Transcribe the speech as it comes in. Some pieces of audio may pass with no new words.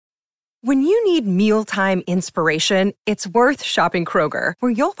When you need mealtime inspiration, it's worth shopping Kroger,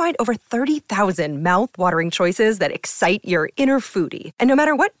 where you'll find over 30,000 mouth-watering choices that excite your inner foodie. And no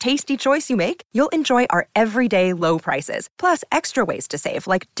matter what tasty choice you make, you'll enjoy our everyday low prices, plus extra ways to save,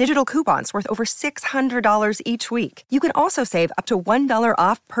 like digital coupons worth over $600 each week. You can also save up to $1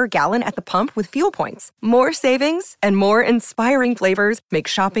 off per gallon at the pump with fuel points. More savings and more inspiring flavors make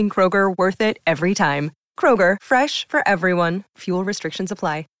shopping Kroger worth it every time. Kroger, fresh for everyone. Fuel restrictions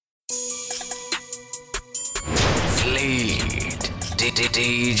apply. Fleet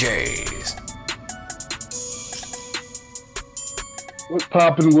DJs. What's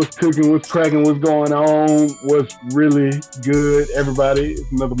popping, what's cooking, what's cracking, what's going on, what's really good, everybody?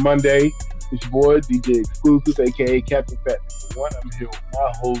 It's another Monday. It's your boy, DJ Exclusive, a.k.a. Captain Fat One. I'm here with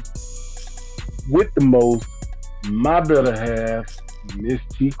my host, with the most, my better half, Miss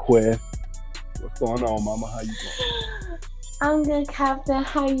T Quest. What's going on, mama? How you doing? I'm good, Captain.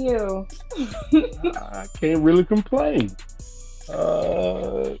 How you? I can't really complain.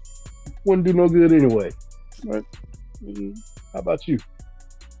 Wouldn't do no good anyway. But, how about you?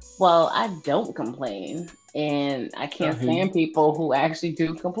 Well, I don't complain, and I can't stand people who actually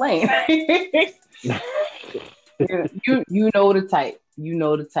do complain. you know the type. You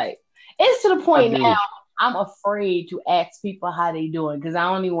know the type. It's to the point now I'm afraid to ask people how they doing because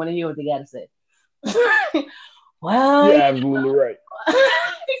I don't even want to hear what they got to say. Well, you're absolutely right.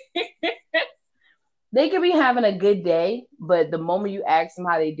 They could be having a good day, but the moment you ask them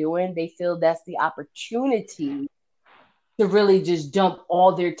how they doing, they feel that's the opportunity to really just dump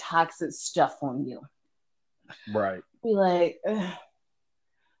all their toxic stuff on you. Right. Be like,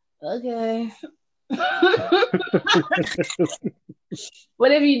 okay.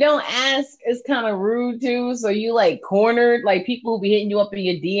 But if you don't ask, it's kind of rude too. So you like cornered, like people who be hitting you up in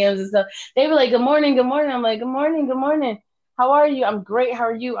your DMs and stuff. They be like, good morning, good morning. I'm like, good morning, good morning. How are you? I'm great. How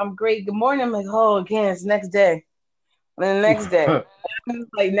are you? I'm great. Good morning. I'm like, oh, again, it's next day. And then the next day.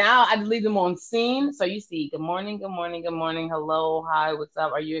 Like now I leave them on scene. So you see, good morning, good morning, good morning. Hello, hi, what's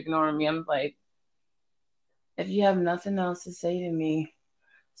up? Are you ignoring me? I'm like, if you have nothing else to say to me,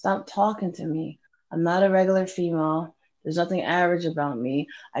 stop talking to me. I'm not a regular female. There's nothing average about me.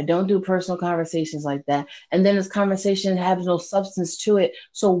 I don't do personal conversations like that. And then this conversation has no substance to it.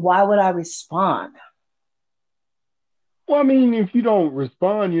 So why would I respond? Well, I mean, if you don't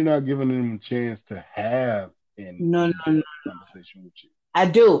respond, you're not giving them a chance to have no conversation with you. I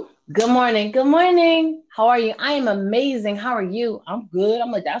do. Good morning. Good morning. How are you? I am amazing. How are you? I'm good.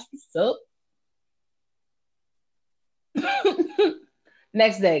 I'm like, that's what's up.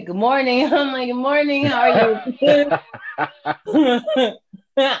 Next day, good morning. I'm like, good morning. How are you?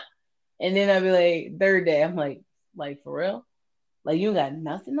 And then I'll be like, third day, I'm like for real? Like you got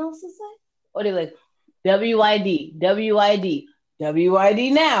nothing else to say? Or they're like, WID, WID,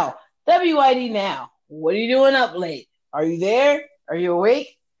 WID now, WID now. What are you doing up late? Are you there? Are you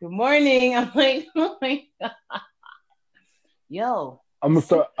awake? Good morning. I'm like, oh my God. Yo. I'm gonna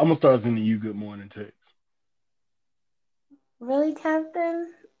start sending you good morning texts. Really,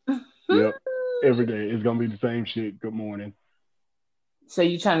 Captain? Yep. Every day. It's gonna be the same shit. Good morning. So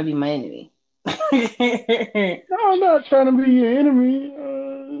you trying to be my enemy? No, I'm not trying to be your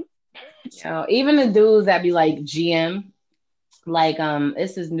enemy. Even the dudes that be like GM, like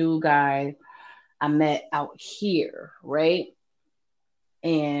it's this new guy I met out here, right?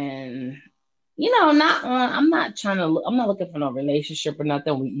 And I'm not looking for no relationship or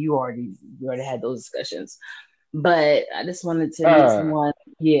nothing. You already had those discussions. But I just wanted to meet someone.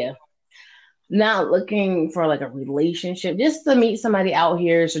 Yeah. Not looking for like a relationship, just to meet somebody out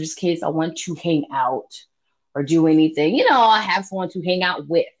here. So just in case I want to hang out or do anything, I have someone to hang out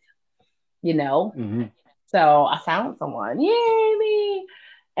with, Mm-hmm. So I found someone. Yay, me.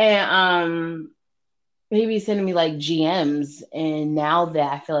 And he be sending me like GMs. And now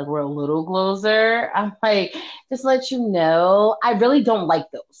that I feel like we're a little closer, I'm like, just let you know, I really don't like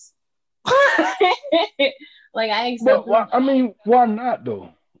those. Like I accept. But I mean, why not though?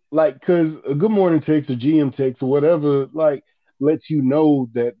 Like, cause a good morning text or GM text or whatever, like, lets you know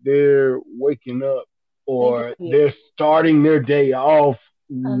that they're waking up or they're starting their day off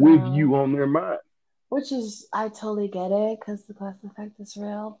with you on their mind. Which is, I totally get it because the class effect is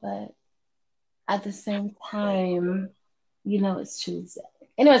real, but at the same time, it's Tuesday.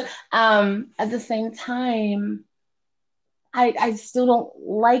 Anyways, at the same time, I still don't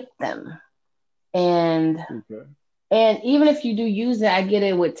like them. And even if you do use it, I get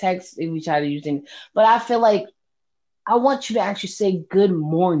it with text if you try to use it. But I feel like I want you to actually say good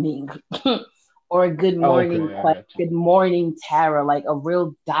morning or a good morning, good morning, Tara, like a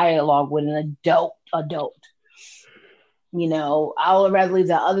real dialogue with an adult. You know, I would rather leave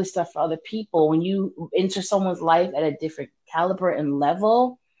that other stuff for other people. When you enter someone's life at a different caliber and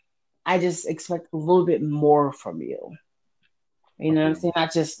level, I just expect a little bit more from you. You know what I'm saying?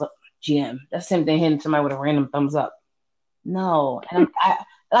 Not just GM. That's the same thing hitting somebody with a random thumbs up. No. And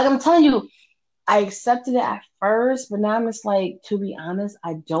I'm telling you, I accepted it at first, but now I'm just like, to be honest,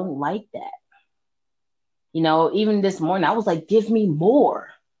 I don't like that. You know, even this morning, I was like, give me more.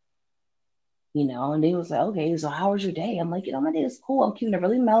 You know, and he was like, okay, so how was your day? I'm like, you know, my day is cool. I'm keeping it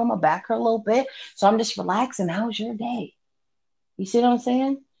really mellow. My back hurt a little bit. So I'm just relaxing. How was your day? You see what I'm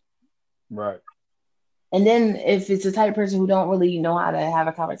saying? Right. And then if it's the type of person who don't really know how to have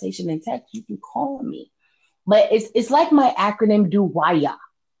a conversation in text, you can call me. But it's like my acronym DOWYA,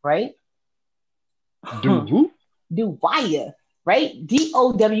 right? Do who? DOWYA, right?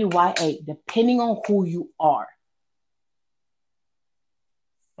 DOWYA, depending on who you are.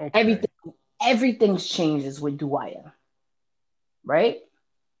 Okay. Everything changes with DOWYA, right?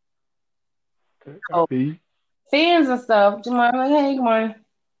 So fans and stuff, tomorrow, like, hey, good morning.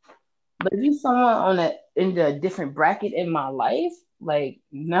 But if you someone in a different bracket in my life, like,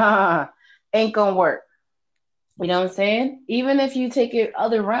 nah, ain't gonna work. You know what I'm saying? Even if you take it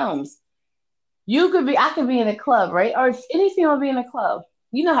other realms, I could be in a club, right? Or if any female be in a club.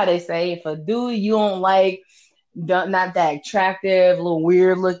 You know how they say, if a dude you don't like, not that attractive, a little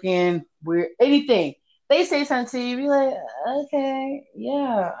weird looking, anything, they say something to you, be like, okay,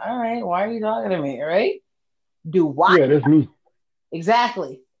 yeah, all right, why are you talking to me, right? Yeah, that's me.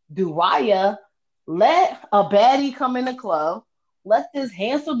 Exactly. DOWYA let a baddie come in the club, let this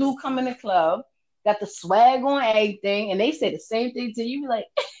handsome dude come in the club, got the swag on everything, and they say the same thing to you, be like,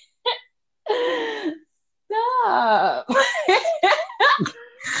 stop.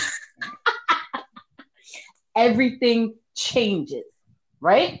 Everything changes,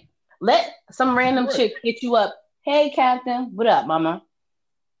 right? Let some random chick hit you up. Hey, Captain, what up, mama?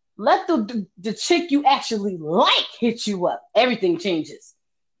 Let the chick you actually like hit you up. Everything changes.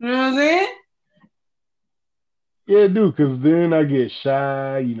 You know what I'm saying? Yeah, dude, because then I get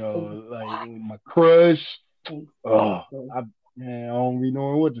shy, you know, like my crush. Oh, I don't be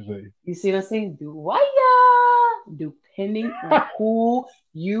knowing what to say. You see what I'm saying? DOWYA. Depending on who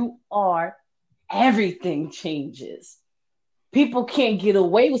you are, everything changes. People can't get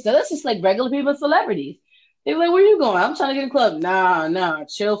away with that. That's just like regular people, celebrities. They're like, where you going? I'm trying to get in the club. Nah,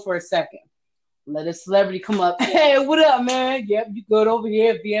 chill for a second. Let a celebrity come up. Hey, what up, man? Yep, you good over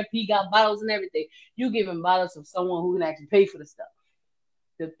here. VIP got bottles and everything. You giving bottles to someone who can actually pay for the stuff.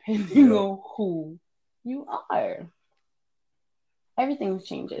 Depending on who you are. Everything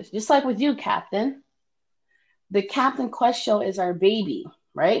changes. Just like with you, Captain. The Captain Quest show is our baby,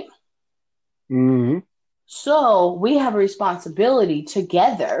 right? Mm-hmm. So we have a responsibility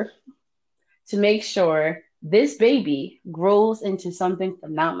together to make sure this baby grows into something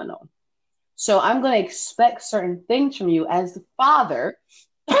phenomenal. So I'm going to expect certain things from you as the father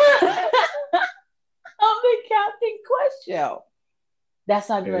of the Captain Quest show. That's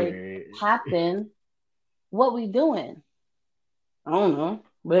how I'd be like, Captain, what we doing? I don't know.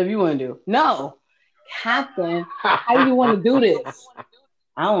 Whatever you want to do. No. Captain, how do you want to do this?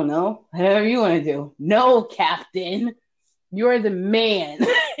 I don't know. Whatever you want to do. No, Captain. You're the man.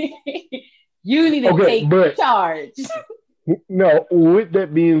 You need to take charge. No, with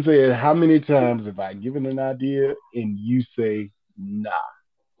that being said, how many times have I given an idea and you say, nah?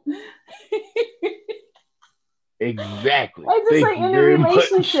 Exactly. It's just like in a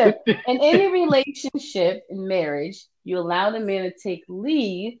relationship. In any relationship in marriage, you allow the man to take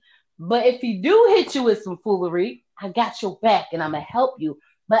lead. But if he do hit you with some foolery, I got your back and I'm going to help you.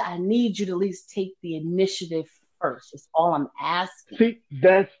 But I need you to at least take the initiative first. That's all I'm asking. See,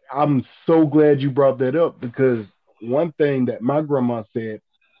 I'm so glad you brought that up, because one thing that my grandma said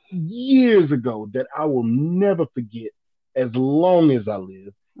years ago that I will never forget as long as I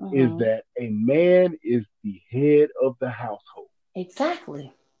live is that a man is the head of the household.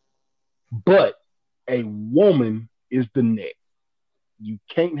 Exactly. But a woman is the neck. You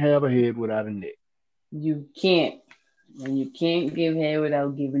can't have a head without a neck. You can't. And you can't give head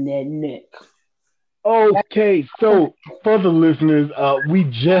without giving that neck. Okay, so for the listeners, we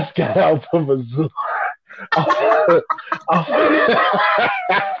just got out of a Zoom.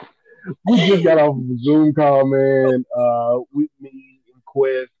 We just got off of a Zoom call, man. With me and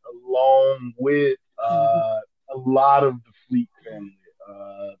Quest, along with a lot of the Fleet family.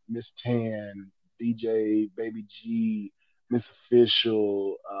 Miss Tan, DJ, Baby G, Miss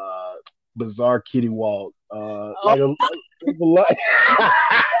Official, Bizarre Kitty Walk. Like a lot.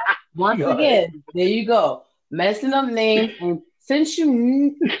 Once again, there you go. Messing up names. And since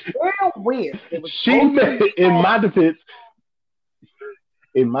you were aware, in my defense,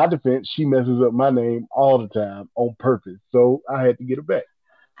 in my defense, she messes up my name all the time on purpose. So I had to get her back.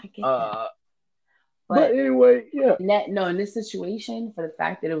 I get that. Uh, but But anyway, yeah. in this situation, for the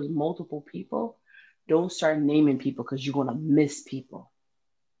fact that it was multiple people, don't start naming people because you're gonna miss people.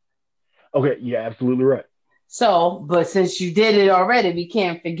 Okay, yeah, absolutely right. So, but since you did it already, we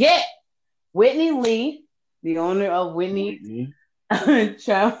can't forget Whitney Lee, the owner of Whitney's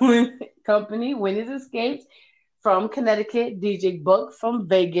traveling company, Whitney's Escapes from Connecticut, DJ Buck from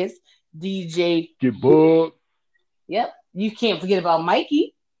Vegas, DJ Get booked. Yep, you can't forget about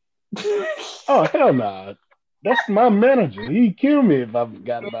Mikey. Oh hell nah. That's my manager. He'd kill me if I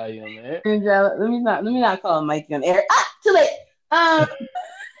forgot about him, man. Let me not call him Mikey on air. Too late.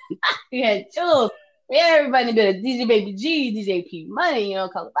 We had Jules. We had everybody been DJ Baby G, DJ P Money,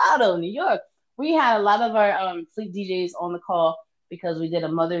 Colorado, New York. We had a lot of our fleet DJs on the call because we did a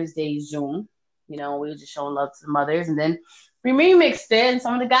Mother's Day Zoom. We were just showing love to the mothers, and then we remixed it, and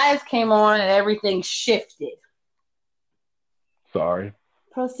some of the guys came on, and everything shifted. Sorry.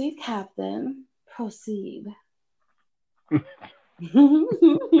 Proceed, Captain. Proceed. I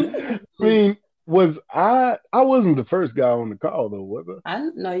mean, I wasn't the first guy on the call though, was I?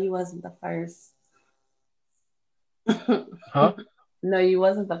 No, you wasn't the first. Huh? No, you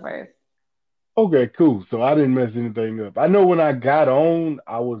wasn't the first. Okay, cool. So I didn't mess anything up. I know when I got on,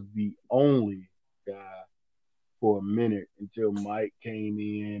 I was the only guy for a minute until Mike came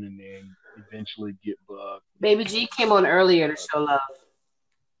in and then eventually Get Buck. Baby G came on earlier to show love.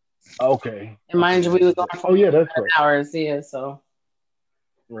 Okay. And mind you, we was on for that's right. hours, yeah, so.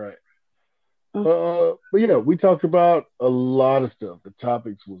 Right. But we talked about a lot of stuff. The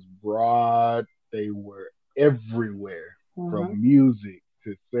topics was broad. They were everywhere, from music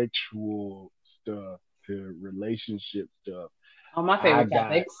to sexual stuff to relationship stuff. Oh, my favorite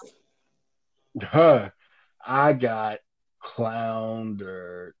topics. I got clowned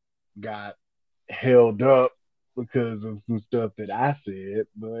or got held up because of some stuff that I said,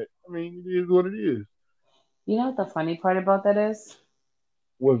 but I mean, it is what it is. You know what the funny part about that is?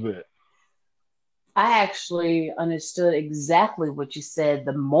 What's it? I actually understood exactly what you said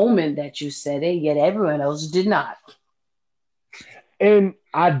the moment that you said it, yet everyone else did not. And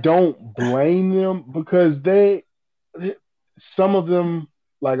I don't blame them because some of them,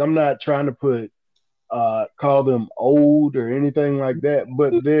 like, I'm not trying to call them old or anything like that,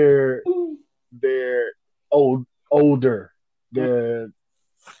 but they're older. They're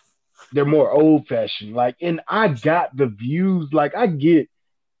more old fashioned. Like, and I got the views. Like, I get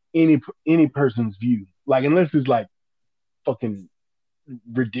any person's view. Like, unless it's like fucking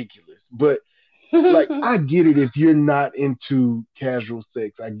ridiculous. But like, I get it if you're not into casual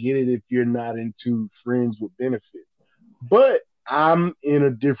sex. I get it if you're not into friends with benefits. But I'm in a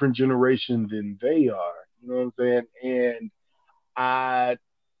different generation than they are. You know what I'm saying? And I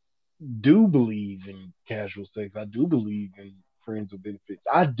do believe in casual sex. I do believe in friends with benefits.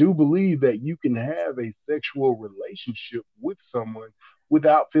 I do believe that you can have a sexual relationship with someone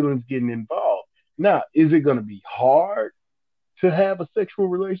without feelings getting involved. Now, is it going to be hard to have a sexual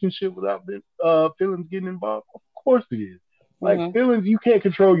relationship without feelings getting involved? Of course it is. Like, feelings, you can't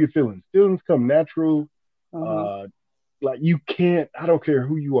control your feelings. Feelings come natural. Like, you can't, I don't care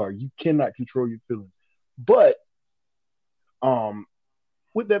who you are, you cannot control your feelings. But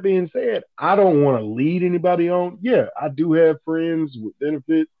with that being said, I don't want to lead anybody on. Yeah, I do have friends with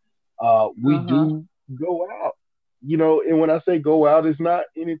benefits. We do go out, and when I say go out, it's not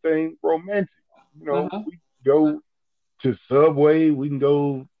anything romantic. We go to Subway, we can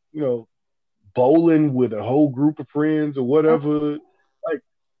go, bowling with a whole group of friends or whatever. Like,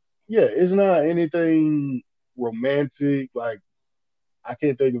 yeah, it's not anything romantic. Like, I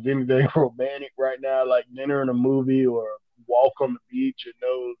can't think of anything romantic right now, like dinner and a movie or walk on the beach or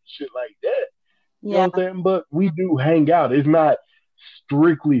no shit like that. You know what I'm saying? But we do hang out. It's not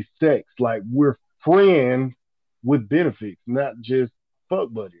strictly sex. Like, we're friends with benefits, not just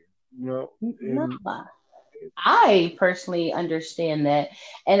fuck buddies. I personally understand that.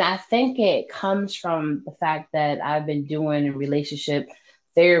 And I think it comes from the fact that I've been doing relationship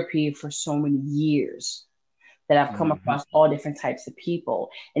therapy for so many years that I've come across all different types of people.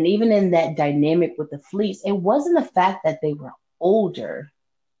 And even in that dynamic with the fleets, it wasn't the fact that they were older.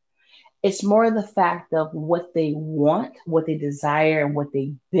 It's more the fact of what they want, what they desire, and what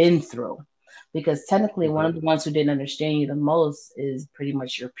they've been through. Because technically, one of the ones who didn't understand you the most is pretty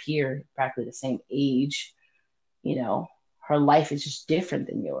much your peer, practically the same age. Her life is just different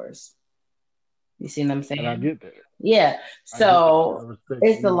than yours. You see what I'm saying? And I get that. Yeah. So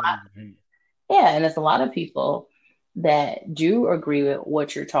it's a lot. Yeah, and it's a lot of people that do agree with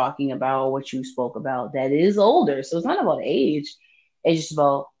what you're talking about, what you spoke about, that is older. So it's not about age. It's just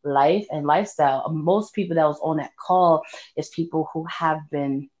about life and lifestyle. Most people that was on that call is people who have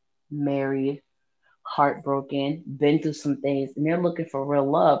been married, heartbroken, been through some things, and they're looking for real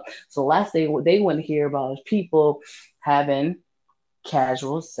love. So last thing what they want to hear about is people having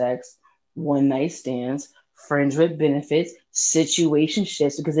casual sex, one night stands, friends with benefits,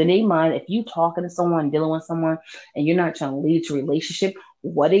 situationships. Because in their mind, if you talking to someone, dealing with someone, and you're not trying to lead to a relationship,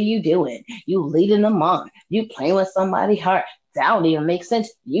 what are you doing? You leading them on. You playing with somebody's heart. That don't even make sense.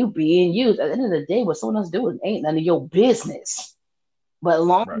 You being used. At the end of the day, what someone else doing ain't none of your business. But as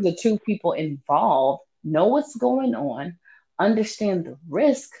long as Right. the two people involved know what's going on, understand the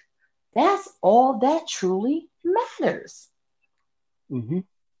risk, that's all that truly matters. Mm-hmm.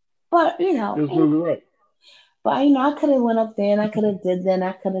 But Absolutely right. I could have went up there and I could have did that. And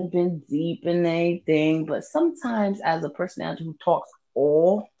I could have been deep in anything. But sometimes, as a personality who talks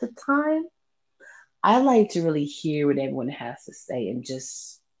all the time, I like to really hear what everyone has to say and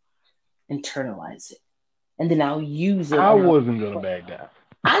just internalize it, and then I'll use it I on. wasn't gonna back down.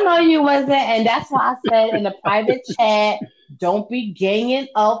 I know you wasn't, and that's why I said in the private chat, don't be ganging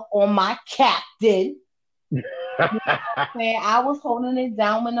up on my captain. Man, I was holding it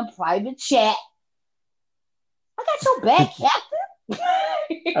down in the private chat. I got your back,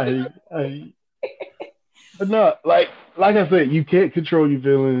 captain. I but no, like I said, you can't control your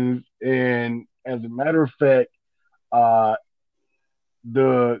feelings, and as a matter of fact, uh,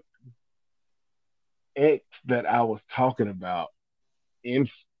 the ex that I was talking about in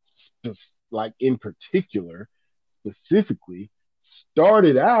in particular, specifically,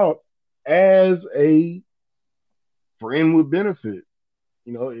 started out as a friend with benefits.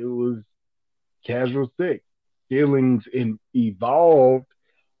 It was casual sex. Feelings evolved.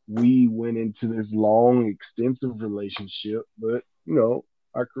 We went into this long, extensive relationship, but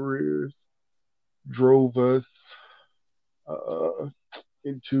our careers drove us uh,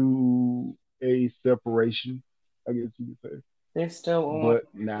 into a separation, I guess you could say. They're still on. But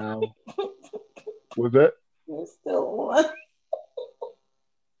now, was that? They're still on.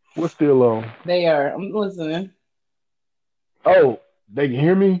 What's still on? They are. I'm listening. Oh, they can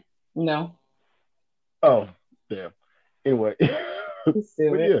hear me? No, Oh, damn. Anyway, let's do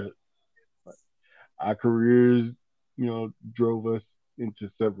but it. yeah, our careers, drove us into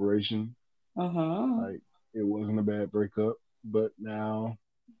separation. Uh huh. Like, it wasn't a bad breakup, but now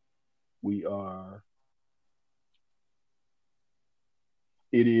we are,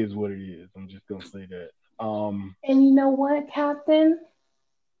 it is what it is. I'm just gonna say that. And you know what, Captain?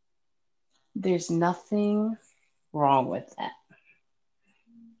 There's nothing wrong with that.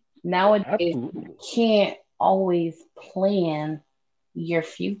 Nowadays, you Absolutely. can't always plan your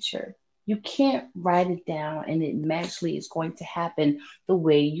future. You can't write it down and it magically is going to happen the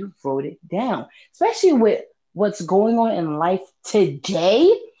way you wrote it down. Especially with what's going on in life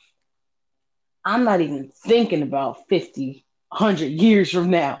today. I'm not even thinking about 50, 100 years from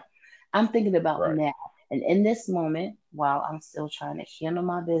now. I'm thinking about Right. now. And in this moment, while I'm still trying to handle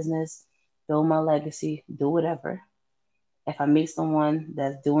my business, build my legacy, do whatever, if I meet someone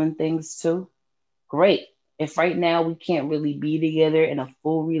that's doing things too, great. If right now we can't really be together in a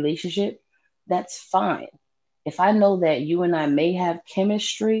full relationship, that's fine. If I know that you and I may have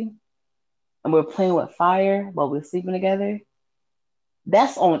chemistry and we're playing with fire while we're sleeping together,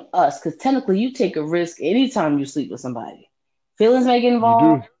 that's on us because technically you take a risk anytime you sleep with somebody. Feelings may get You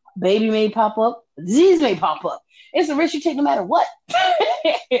involved, do. baby may pop up, disease may pop up. It's a risk you take no matter what.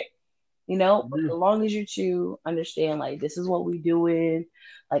 You But do. as long as you two understand, like, this is what we doing.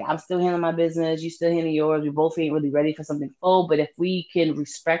 Like, I'm still handling my business, you still handling yours. We both ain't really ready for something full, but if we can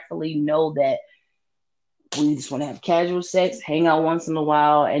respectfully know that we just want to have casual sex, hang out once in a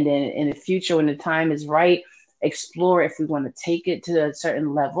while, and then in the future, when the time is right, explore if we want to take it to a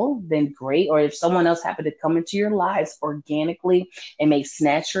certain level, then great. Or if someone else happened to come into your lives organically and may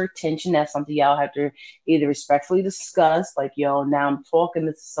snatch your attention, that's something y'all have to either respectfully discuss, like, yo, now I'm talking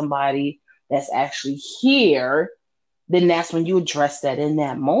to somebody that's actually here, then that's when you address that in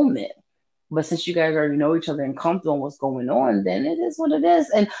that moment. But since you guys already know each other and comfortable on what's going on, then it is what it is.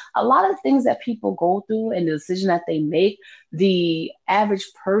 And a lot of things that people go through and the decision that they make, the average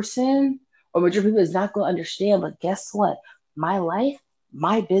person or majority of people is not going to understand. But guess what? My life,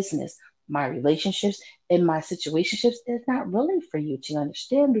 my business, my relationships, and my situationships is not really for you to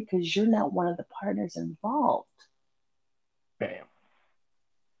understand because you're not one of the partners involved. Bam.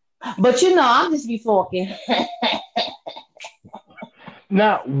 But I'm just be talking.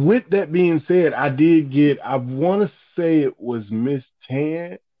 Now, with that being said, I want to say it was Miss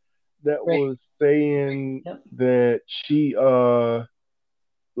Tan that Right. was saying Yep. that she,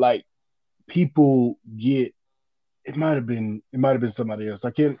 like, people get it might have been somebody else.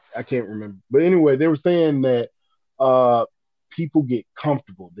 I can't remember. But anyway, they were saying that uh people get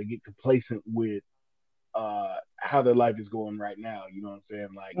comfortable, they get complacent with how their life is going right now. You know what I'm saying?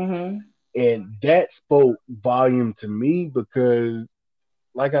 Like, Mm-hmm. and that spoke volume to me because,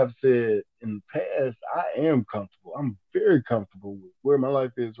 like I've said in the past, I am comfortable. I'm very comfortable with where my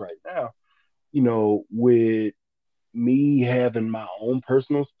life is right now. You know, with me having my own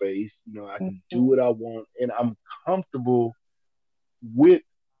personal space. You know, I can do what I want, and I'm comfortable with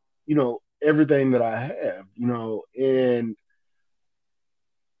everything that I have. You know, and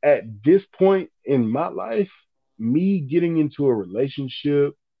at this point in my life, me getting into a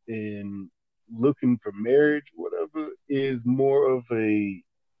relationship and looking for marriage, whatever, is more of a,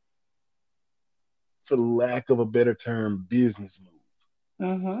 for lack of a better term, business move.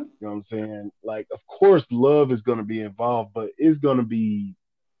 Mm-hmm. You know what I'm saying? Like, of course, love is going to be involved, but it's going to be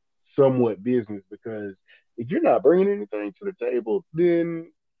somewhat business because if you're not bringing anything to the table,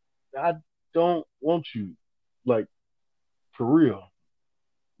 then I don't want you. Like, for real,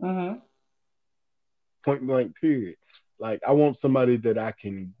 Mm-hmm. point blank, period. Like, I want somebody that I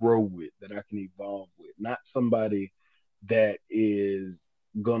can grow with, that I can evolve with, not somebody that is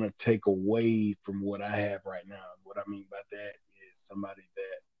going to take away from what I have right now. What I mean by that is somebody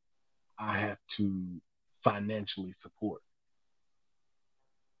that I have to financially support.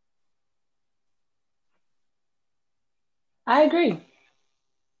 I agree.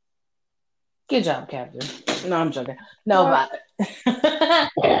 Good job, Captain. No, I'm joking. No, What?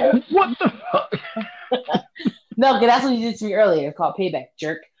 but What the fuck? no, because that's what you did to me earlier. It's called payback,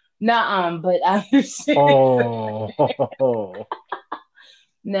 jerk. No, but I understand. Oh,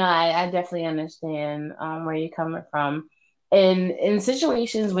 No, I definitely understand where you're coming from. And in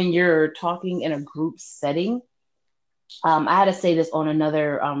situations when you're talking in a group setting, I had to say this on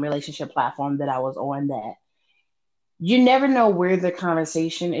another relationship platform that I was on that you never know where the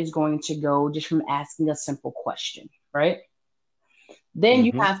conversation is going to go just from asking a simple question, right? Then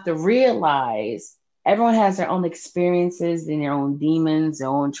you hmm, have to realize everyone has their own experiences and their own demons, their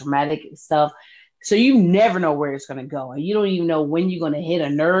own traumatic stuff. So you never know where it's going to go. And you don't even know when you're going to hit a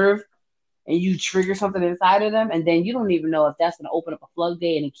nerve and you trigger something inside of them. And then you don't even know if that's going to open up a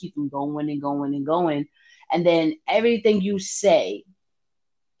floodgate and keep them going and going and going. And then everything you say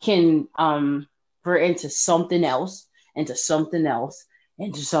can veer into something else, into something else,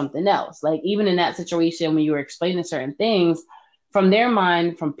 into something else. Like even in that situation when you were explaining certain things, from their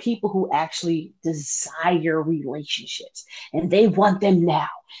mind, from people who actually desire relationships and they want them now.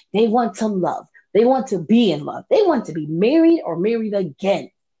 They want to love. They want to be in love. They want to be married or married again.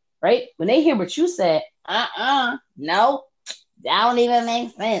 Right? When they hear what you said, no, that don't even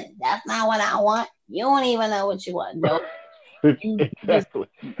make sense. That's not what I want. You don't even know what you want. No, you just exactly.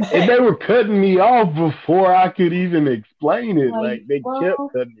 And they were cutting me off before I could even explain it. like, Like they kept well,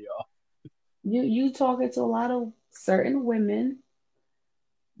 cutting me off. you talking to a lot of certain women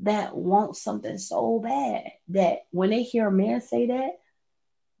that want something so bad that when they hear a man say that,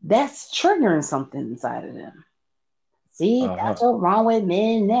 that's triggering something inside of them. See, Uh that's huh. what's wrong with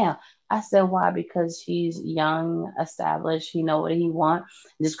men now. I said, why? Because he's young, established, he know what he want.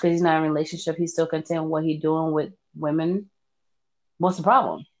 Just because he's not in a relationship, he's still content with what he doing with women. What's the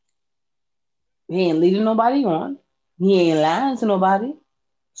problem? He ain't leading nobody on. He ain't lying to nobody.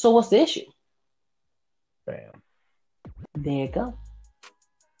 So what's the issue? Bam. There you go.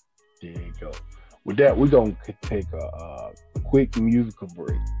 There you go. With that, we're gonna take a quick musical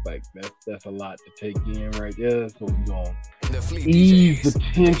break. Like that's a lot to take in right there. So we're gonna The Fleet ease the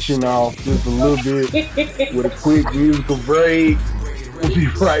DJs. tension off just a little bit with a quick musical break. We'll be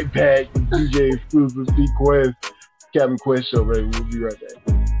right back. DJ exclusive C Quest, Captain Quest show, baby. We'll be right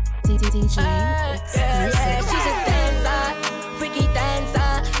back. DJ exclusive. She's a dancer, freaky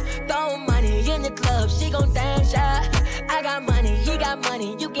dancer. Throw money in the club, she gon' dance, yeah. I got money, he got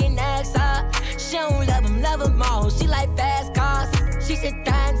money, you can ask her. She don't love him all. She like fast cars. She's a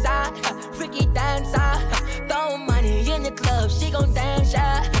dancer, freaky dancer. Throw money in the club, she gon' dance,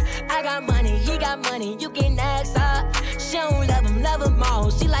 yeah. I got money, he got money, you can ask her. She don't love him all.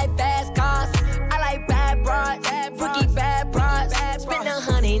 She like fast cars. I like bad broads, freaky bad broads. Spend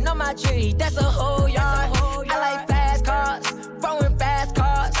 100 on my tree, that's a whole yard. I like fast cars, throwing fast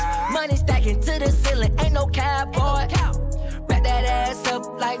cars. Money stacking to the ceiling, ain't no cap, boy. Back that ass up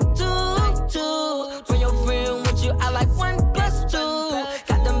like two. When your friend with you, I like 1+2.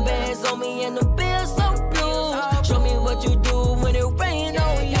 Got them bands on me and the bills so blue. Show me what you do when it rain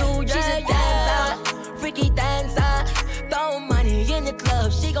on you. She's a dancer, freaky dancer. Throw money in the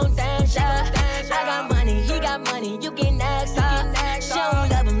club, she gon' dance, yeah. I got money, he got money, you can ask her. She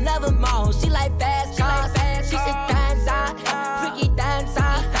don't love him all. She like fast cars. She's a dancer.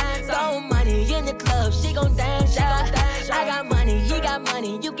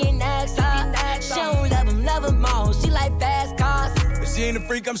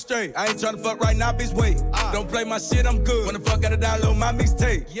 freak, I'm straight. I ain't tryna fuck right now, bitch, wait. Don't play my shit, I'm good. When the fuck gotta download my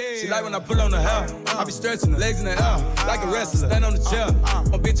mixtape. She like when I pull on the hair. I be stretching her legs in the air. Like a wrestler, stand on the chair.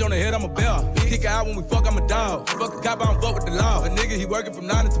 My bitch on the head, I'm a bell. Kick her out when we fuck, I'm a dog. Fuck a cop, I don't fuck with the law. A nigga, he working from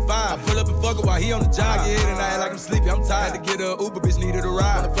 9 to 5. I pull up and fuck her while he on the job. I get hit and I act like I'm sleepy, I'm tired. Had to get her Uber, bitch needed a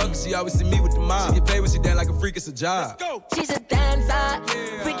ride. When the fuck, she always see me with the mob. She get paid when she dance like a freak, it's a job. She's a dancer,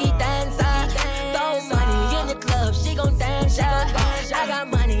 freaky dancer. Throw money in the club, she gon' dance, I got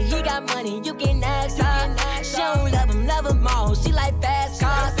money, he got money, you can ask her. She don't love him all, she like fast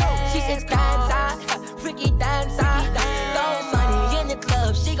cars. She's a dancer, freaky dancer. Throw money in the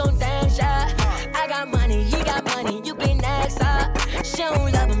club, she gon' dance, I got money, he got money, you can ask her. She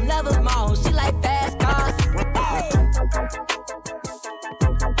don't love him all, she like fast cars.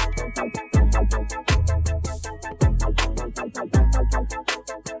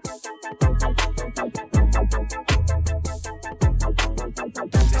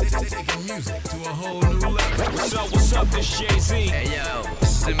 Taking music to a whole new level. What's up, this Jay-Z. Hey, yo,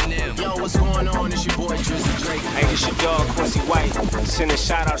 this is Eminem. Yo, what's going on? It's your boy, Drizzy Drake. Hey, this your dog, Quincy White. Sending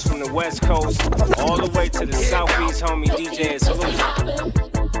shout-outs from the West Coast all the way to the Southeast, homie DJ Salute.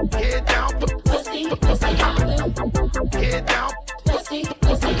 Head down, pussy, pussy poppin'. Head down, pussy,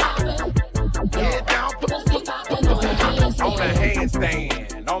 pussy poppin'. Head down, pussy poppin' on the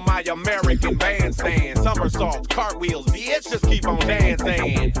handstand, on my American bandstand. Somersaults, cartwheels, bitch, just keep on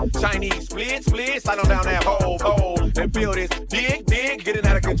dancing. Chinese split, slide on down that pole, and feel this dig, getting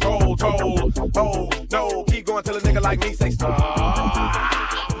out of control, oh, no, keep going till a nigga like me say stop.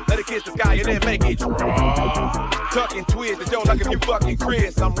 Let it kiss the sky and then make it drop. Tuck and twist, it's yo like if you fucking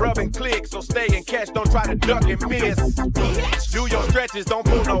Chris. I'm rubbing clicks, so stay and catch, don't try to duck and miss. Do your stretches, don't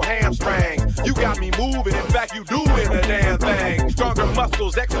pull no hamstring. You got me moving, in fact you doing the damn thing. Stronger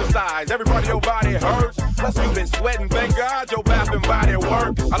muscles, exercise, every part of your body hurts. Plus you've been sweating, thank God your bath and body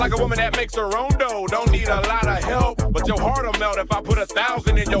work. I like a woman that makes her own dough, don't need a lot of help. But your heart'll melt if I put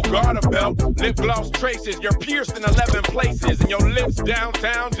 1,000 in your garter belt. Lip gloss traces, you're pierced in 11 places. And your lips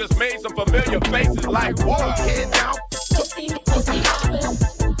downtown just made some familiar faces like what? Head down, pussy, pussy poppin'.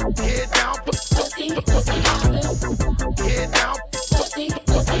 Head down, pussy, pussy poppin'. Head down, pussy,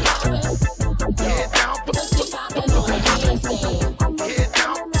 pussy poppin'. Head down, pussy poppin' on the handstand. Head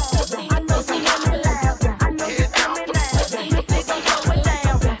down, pussy, pussy poppin'. Head down, pussy, pussy poppin'.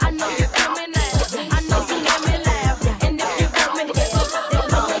 I know you feel me now. I know you hear me laugh. And if you feel me, then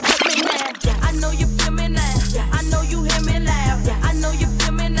come and get me now. I know you feel me now. I know you hear me laugh. I know you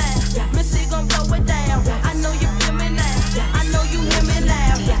feel me now. Missy gon' blow it down. I know you feel me now. I know you hear me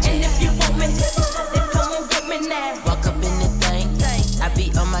laugh. And if you want me, then come and get me now. Walk up in the thing, I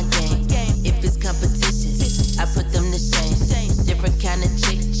be on my game. If it's competition, I put them to shame. Different kind of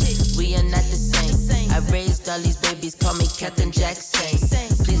chick, we are not the same. I raised all these babies, call me Captain Jackson.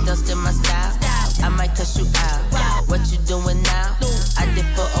 Please don't steal my style, I might cuss you out. What you doing now? I did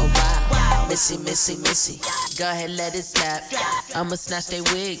for a while. Missy, missy, missy, go ahead, let it snap. I'ma snatch they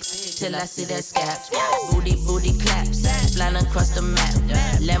wigs till I see that scap. Booty, booty claps, flying across the map.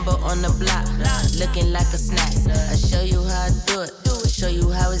 Lambo on the block, looking like a snack. I show you how I do it, show you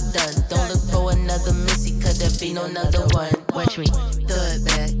how it's done. Don't look for another Missy, cause there be no another one. Watch me, throw it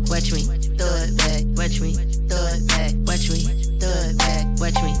back, watch me, throw it back, watch me, throw it back, watch me, throw it back,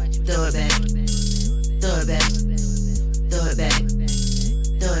 watch me, throw it back, throw it back, throw it back,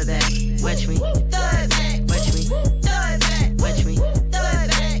 throw it back, watch me, throw it back, watch me, throw it back, watch me, throw it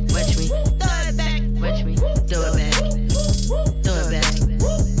back, watch me, throw it back, watch me, throw it back, throw it back,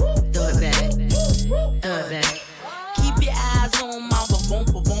 throw it back, throw it back. Keep your eyes on my boom,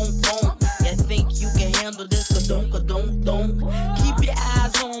 boom, boom, boom. You think you can handle this? Ka-dum. Keep your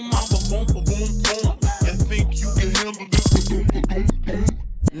eyes on my boom, boom, boom, boom. You think you can handle this? Ka-dum.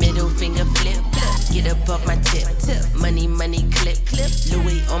 Middle finger flip, get up off my tip. Money, clip,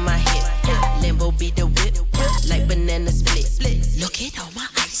 Louis on my hip. Limbo be the whip, like banana split. Look at all my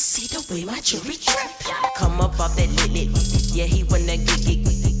eyes, see the way my jewelry drip. Come up off that lit, yeah he wanna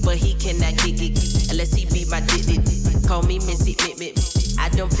get, but he cannot get unless he be my digit. Call me Missy, I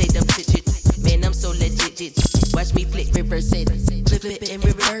don't play the pitch. Man, I'm so legit. Watch me flip, reverse it, flip it and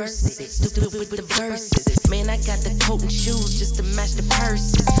reverse it. Stupid with the verses. Man, I got the coat and shoes just to match the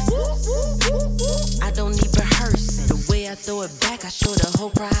purses. I don't need rehearsing. The way I throw it back, I show the whole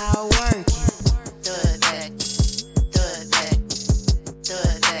crowd how I work it. Throw it back, throw it back, throw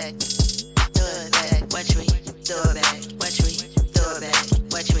it back, throw it back. Watch me, throw it back, watch me, throw it back,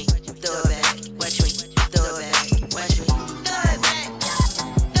 watch me, throw it back, watch me, throw it back, watch me.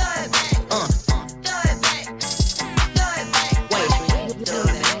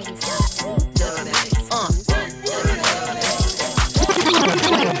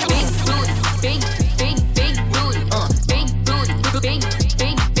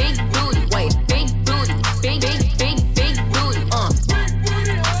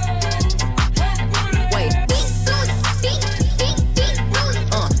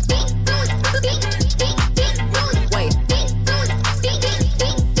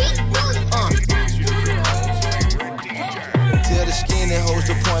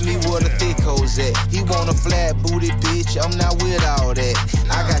 hoes at? He want a flat booty bitch, I'm not with all that.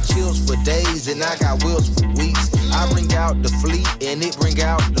 I got chills for days and I got wheels for weeks. I bring out the fleet and it bring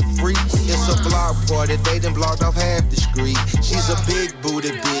out the freak. It's a block party, they done blocked off half the street. She's a big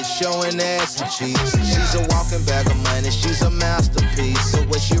booty bitch, showing ass and cheeks. She's a walking bag of money, she's a masterpiece. The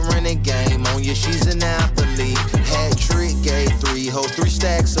way she running game on you, she's an athlete. Hat trick, gave 3 hoes, 3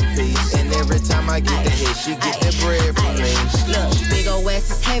 stacks apiece. And every time I get the hit, she get that bread from me. Look, big ol'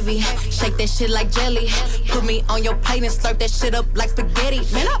 ass is heavy. Shake that shit like jelly. Put me on your plate and slurp that shit up like spaghetti.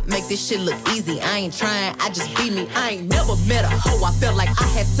 Man, I make this shit look easy. I ain't trying, I just be me. I ain't never met a hoe I felt like I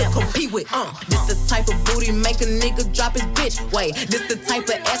had to compete with. This the type of booty make a nigga drop his bitch. Wait, this the type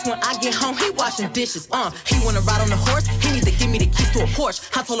of ass when I get home, he washing dishes. He wanna ride on the horse, he need to give me the keys to a Porsche.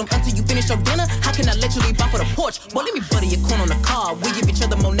 I told him until you finish your dinner, how can I let you leave off for the porch? Boy, let me butter your corn on the car. We give each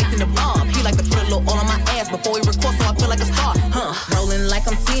other more neck than the bob. He like to put a little oil on my ass before he records, so I feel like a star. Rolling like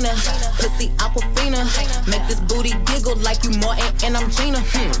I'm Tina, pussy Aquafina. Make this booty giggle like you Martin and I'm Gina.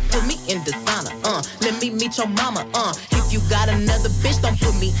 Put me in designer, let me meet your mama, If you got another bitch, don't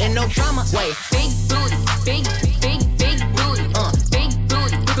put me in no drama. Wait, big booty, big booty, big booty, big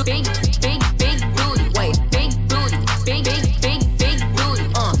booty. Wait, big booty, big booty, Wait, big booty,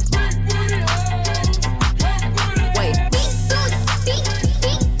 Wait,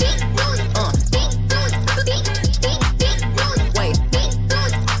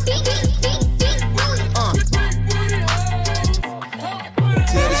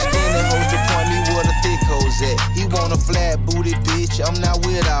 Tell the skinny hoes to point me where the thick hoes at. He want a flat booty bitch, I'm not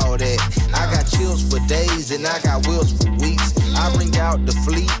with all that. I got chills for days and I got wheels for weeks. I bring out the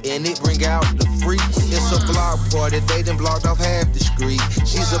fleet and it bring out the freak. It's a block party, they done blocked off half the street.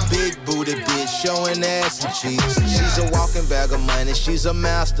 She's a big booty bitch, showing ass and cheeks. She's a walking bag of money, she's a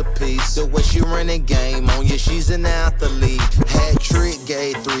masterpiece. The way she running game on you, she's an athlete. Hat trick,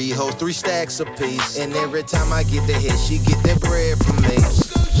 gave 3 hoes, 3 stacks apiece. And every time I get the hit, she get that bread from me.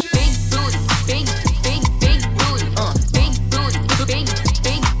 big booty, big booty, big booty. Wait, big booty,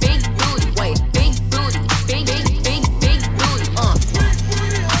 big booty. Wait, big booty, big booty. Wait, big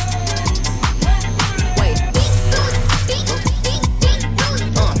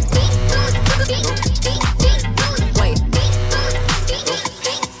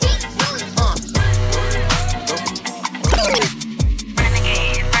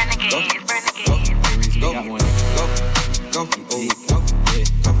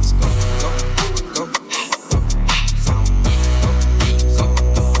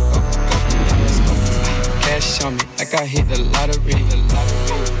Cash on me, like I hit the lottery.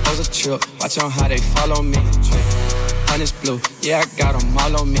 Hoes a trip, watch on how they follow me. Honey's blue, yeah, I got them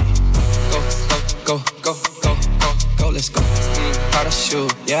all on me. Go, let's go. Got a shoe,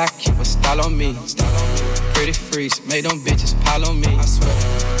 yeah, I keep a style on me. Pretty freeze, make them bitches pile on me. I swear,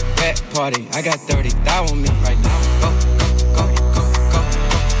 rat party, I got 30,000 on me right now. Go,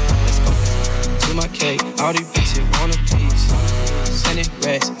 let's go. To my cake, all these bitches want a piece. Sending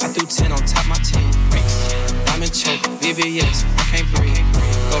rats, I threw 10 on top my teeth. Diamond choke, VVS, I can't breathe.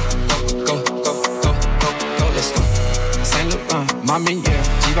 Go, let's go. Saint Laurent, Mama, yeah,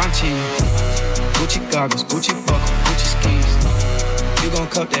 Givenchy. Gucci goggles, Gucci buckle, Gucci skis. You gon'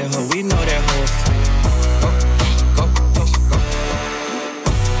 cup that hoe, we know that hoe free. Go.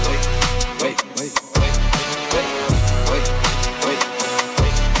 Wait.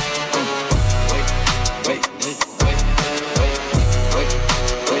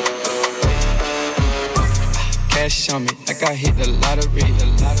 Cash on me, like I hit the lottery.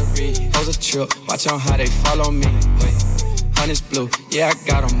 Hoes a trip, watch on how they follow me. Honey's blue, yeah, I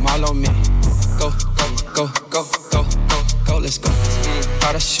got them all on me. Go, let's go.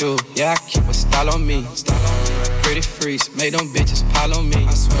 Got a shoe, yeah, I keep a style on me. Pretty freeze, make them bitches pile on me.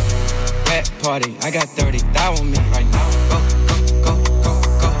 I swear, rat party, I got 30,000 on me right now. Go,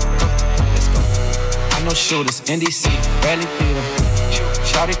 let's go. I know shooters, NDC, Bradley Beal.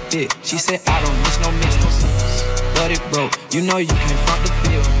 Shawty thick, she said I don't miss no missions. But it broke, you know you can't front the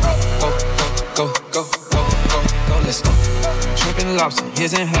bill. Go, let's go. Shrimp and lobster,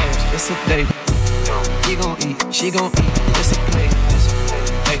 his and hers, it's a date. He gon' eat, she gon' eat, it's a plate.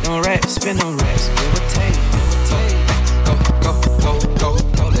 Make no rats, spin no rats, give or take. Go,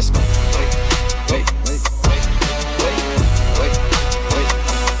 let's go. Wait.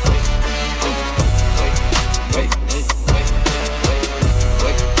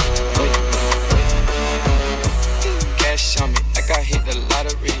 Cash on me, like I hit the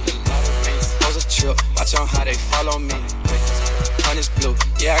lottery. Hoes a trip, watch on how they follow me. Honey's blue,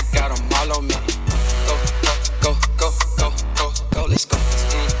 yeah, I got them all on me. Go, let's go.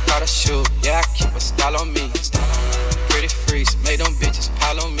 Got a shoe, yeah, I keep a style on me. pretty freaks, make them bitches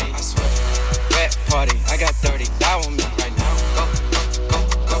pile on me. I swear. Rap party, I got 30 thou on me right now. Go, go,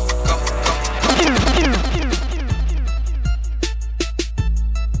 go, go, go.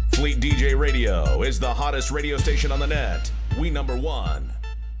 Fleet DJ Radio is the hottest radio station on the net. We number one.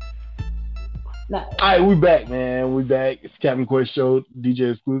 All right, we back, man. We back. It's Captain Quest Show,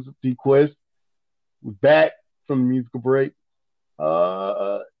 DJ exclusive, D Quest. We're back from the musical break.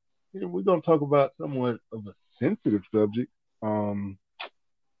 We're gonna talk about somewhat of a sensitive subject. You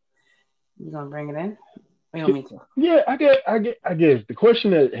gonna bring it in? We don't need to. Yeah, I guess the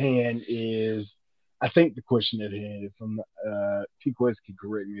question at hand is, I think the question at hand is from T Quest can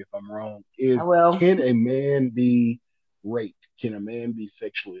correct me if I'm wrong. Is can a man be raped? Can a man be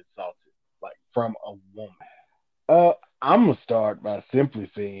sexually assaulted, like from a woman? I'm gonna start by simply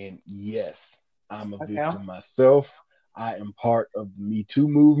saying yes. I'm a victim myself. I am part of the Me Too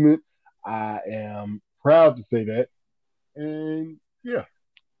movement. I am proud to say that. And yeah.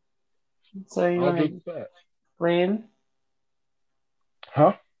 So you want to explain?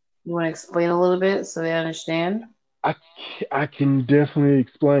 Huh? You want to explain a little bit so they understand? I can definitely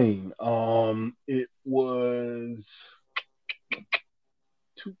explain. It was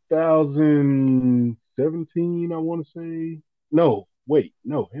 2017, I want to say. No,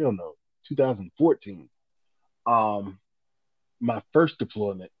 hell no. 2014. My first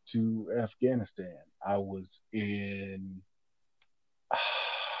deployment to Afghanistan, I was in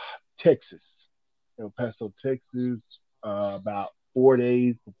Texas, El Paso, Texas, about 4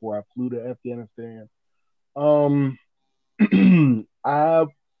 days before I flew to Afghanistan.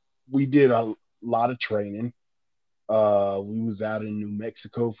 We did a lot of training. We was out in New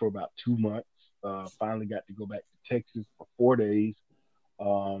Mexico for about 2 months. Finally got to go back to Texas for 4 days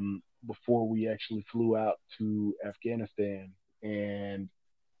before we actually flew out to Afghanistan. And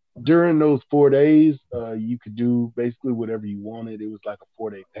during those 4 days, you could do basically whatever you wanted. It was like a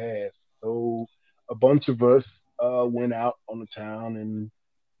 4-day pass. So a bunch of us went out on the town and,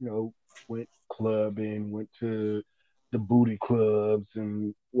 went clubbing, went to the booty clubs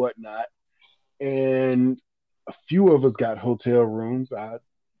and whatnot. And a few of us got hotel rooms. I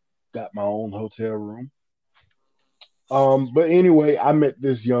got my own hotel room. But anyway, I met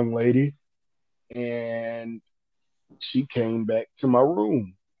this young lady and she came back to my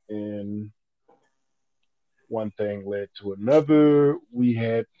room, and one thing led to another. We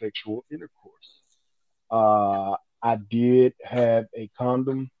had sexual intercourse. I did have a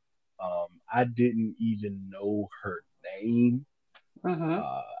condom. I didn't even know her name.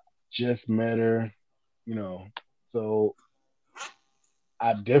 Just met her, so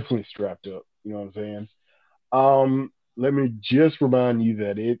I definitely strapped up, you know what I'm saying? Let me just remind you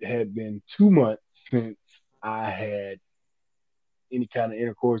that it had been 2 months since I had any kind of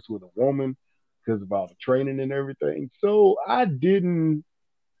intercourse with a woman because of all the training and everything. So I didn't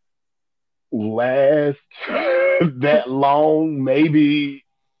last that long. Maybe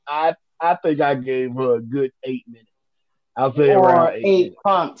I think I gave her a good 8 minutes. I'll say around 8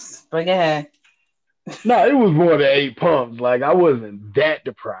 pumps. But go ahead. No, it was more than 8 pumps. Like, I wasn't that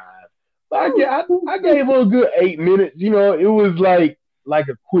deprived. But I gave her a good 8 minutes. It was like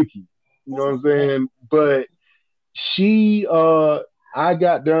a quickie. You know what I'm saying? But she, I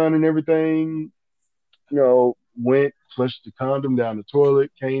got done and everything, went, flushed the condom down the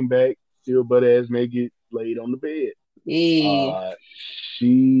toilet, came back, still butt ass naked, laid on the bed.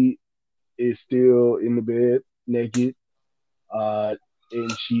 She is still in the bed, naked, and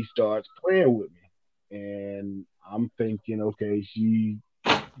she starts playing with me. And I'm thinking, okay, she's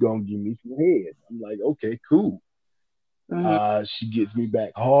gonna give me some head. I'm like, okay, cool. She gets me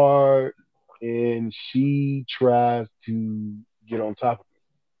back hard, and she tries to get on top of me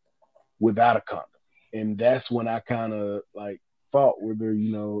without a condom. And that's when I kind of like fought with her,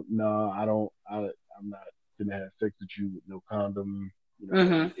 no, I'm not gonna have sex with you with no condom.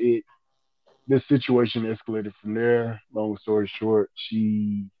 This situation escalated from there. Long story short,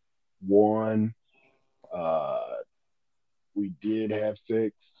 she won. We did have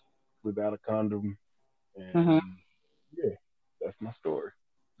sex without a condom, and yeah, that's my story.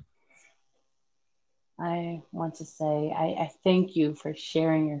 I want to say I thank you for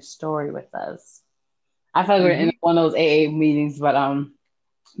sharing your story with us. I feel like we're in one of those AA meetings, but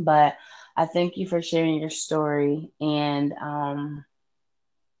I thank you for sharing your story, and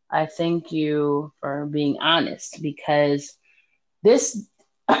I thank you for being honest, because this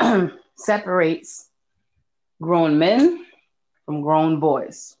separates grown men from grown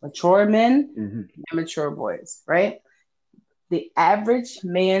boys, mature men and immature boys, right? The average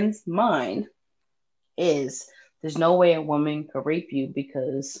man's mind is there's no way a woman could rape you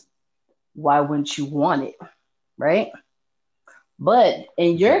because why wouldn't you want it, right? But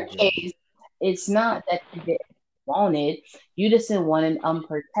in your case, it's not that you didn't want it. You just didn't want it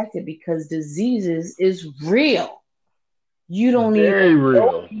unprotected because diseases is real. You don't Very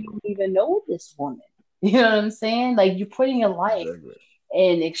real. You don't even know this woman. You know what I'm saying? Like you're putting your life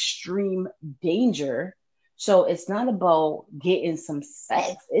in extreme danger. So it's not about getting some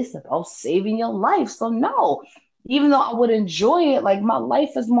sex. It's about saving your life. So no, even though I would enjoy it, like my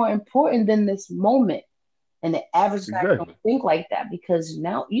life is more important than this moment. And the average guy don't think like that because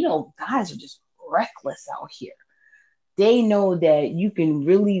now, guys are just reckless out here. They know that you can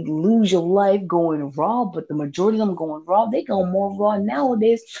really lose your life going raw, but the majority of them going raw, they go more raw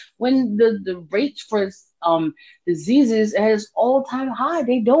nowadays when the rates for diseases is all-time high.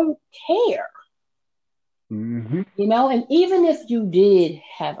 They don't care. Mm-hmm. And even if you did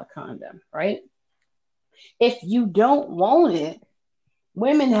have a condom, right? If you don't want it,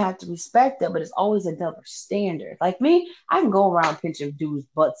 women have to respect that, but it's always a double standard. Like me, I can go around pinching dudes'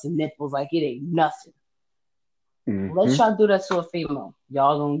 butts and nipples like it ain't nothing. Mm-hmm. Let's try to do that to a female.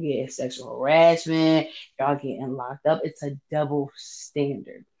 Y'all gonna get sexual harassment. Y'all getting locked up. It's a double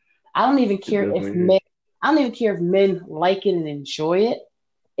standard. I don't even care if men like it and enjoy it.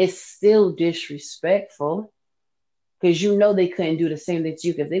 It's still disrespectful because they couldn't do the same thing to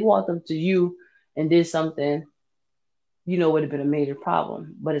you. If they walked up to you and did something, it would have been a major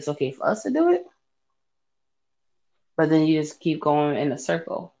problem. But it's okay for us to do it. But then you just keep going in a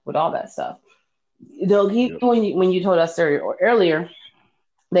circle with all that stuff. When you told us earlier,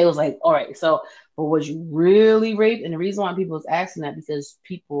 they was like, all right, so, but was you really raped? And the reason why people was asking that because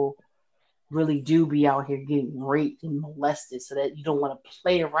people really do be out here getting raped and molested, so that you don't want to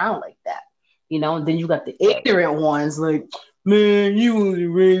play around like that, And then you got the ignorant ones like, man, you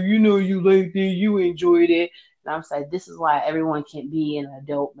wasn't raped, you liked it, you enjoyed it. And I'm saying this is why everyone can't be in an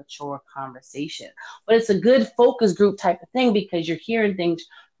adult, mature conversation. But it's a good focus group type of thing because you're hearing things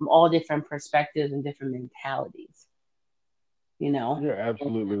from all different perspectives and different mentalities. You're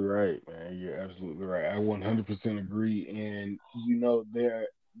absolutely right, man. You're absolutely right. I 100% agree. And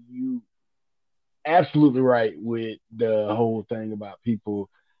you absolutely right with the whole thing about people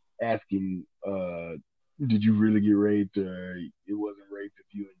asking, did you really get raped or it wasn't raped if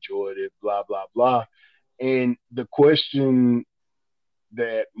you enjoyed it, blah, blah, blah. And the question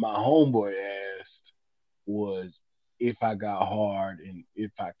that my homeboy asked was if I got hard and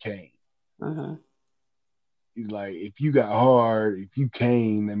if I came. Uh-huh. He's like, if you got hard, if you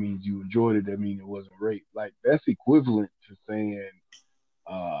came, that means you enjoyed it. That means it wasn't rape. Like that's equivalent to saying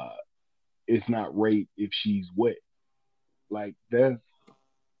it's not rape if she's wet. Like that's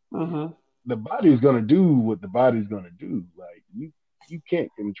the body's gonna do what the body's gonna do. Like you can't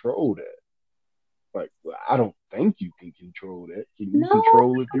control that. Like, I don't think you can control that. Can you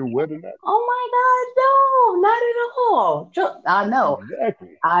control if you're wet or not? Oh my God, no, not at all. I know.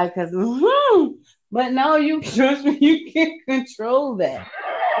 Exactly. But no, you trust me, you can't control that.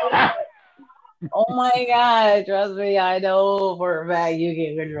 Oh my God, trust me, I know for a fact you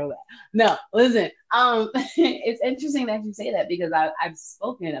can't control that. No, listen, it's interesting that you say that because I've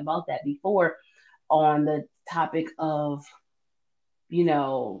spoken about that before on the topic of,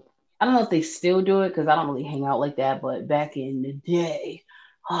 I don't know if they still do it because I don't really hang out like that, but back in the day,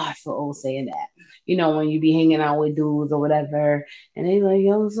 I feel old saying that. When you be hanging out with dudes or whatever, and they like,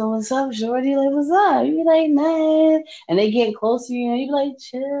 yo, so what's up, shorty? Like, what's up? You be like, man. And they get close to you, and you be like,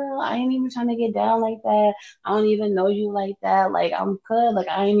 chill. I ain't even trying to get down like that. I don't even know you like that. Like, I'm good. Like,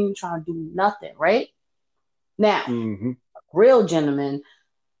 I ain't even trying to do nothing, right? Now, real gentleman,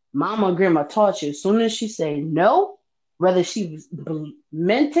 mama and grandma taught you, as soon as she say no, whether she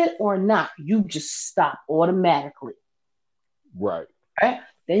meant it or not, you just stop automatically. Right.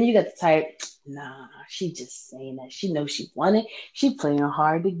 Then you got the type, nah, she just saying that. She knows she wanted. She playing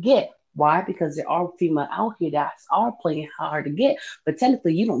hard to get. Why? Because there are female out here that are playing hard to get, but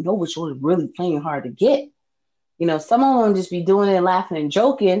technically you don't know which one is really playing hard to get. Some of them just be doing it, laughing and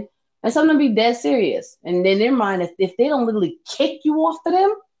joking, and some of them be dead serious. And in their mind, if they don't literally kick you off to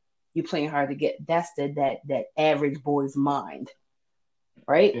them, you playing hard to get. That's that average boy's mind,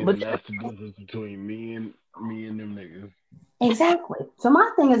 right? And that's the difference between me and them niggas. Exactly. So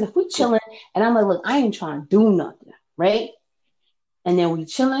my thing is, if we chilling and I'm like, look, I ain't trying to do nothing, right? And then we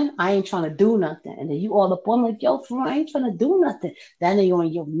chilling, I ain't trying to do nothing. And then you all up on like, yo, for I ain't trying to do nothing. That nigga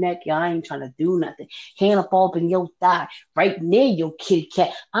on your neck, yo, I ain't trying to do nothing. Hand up all up in your thigh, right near your kitty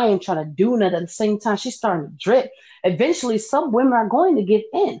cat. I ain't trying to do nothing. At the same time, she's starting to drip. Eventually, some women are going to give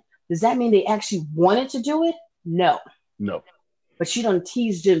in. Does that mean they actually wanted to do it? No. But you don't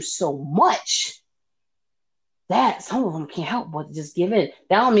tease them so much that some of them can't help but just give in.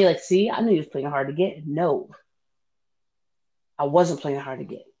 That don't mean like, see, I knew you was playing hard to get. No. I wasn't playing hard to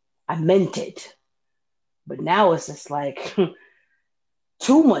get. I meant it. But now it's just like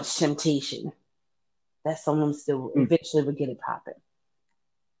too much temptation that someone still eventually would get it popping.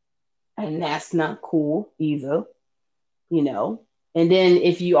 And that's not cool either, you know. And then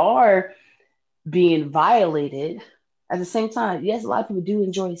if you are being violated, at the same time, yes, a lot of people do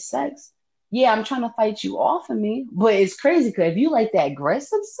enjoy sex. Yeah, I'm trying to fight you off of me, but it's crazy because if you like that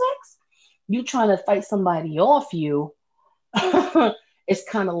aggressive sex, you trying to fight somebody off you. It's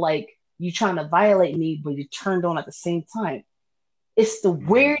kind of like you trying to violate me, but you turned on at the same time. It's the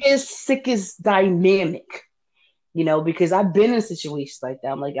weirdest, sickest dynamic, you know, because I've been in situations like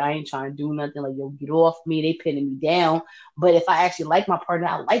that. I'm like, I ain't trying to do nothing. Like, yo, get off me. They pinning me down. But if I actually like my partner,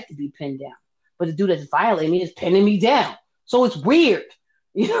 I like to be pinned down. But the dude that's violating me is pinning me down. So it's weird.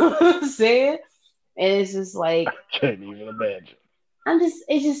 You know what I'm saying? And it's just like, I can't even imagine.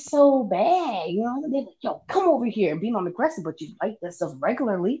 It's just so bad. You know, they're like, yo, come over here and be non-aggressive, but you like that stuff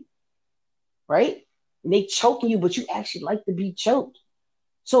regularly, right? And they choking you, but you actually like to be choked.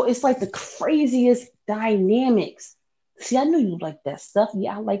 So it's like the craziest dynamics. See, I knew you like that stuff.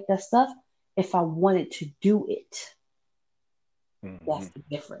 Yeah, I like that stuff if I wanted to do it. That's the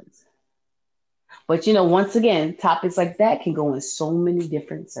difference. But, you know, once again, topics like that can go in so many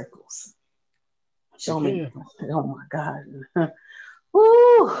different circles. Oh, my God.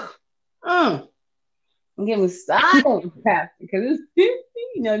 Woo! I'm getting started, because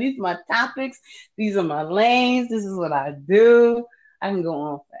you know, these are my topics. These are my lanes. This is what I do. I can go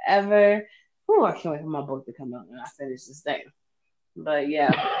on forever. Ooh, I can't wait for my book to come out and I finish this thing. But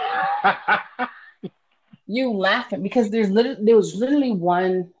yeah. You laughing because there was literally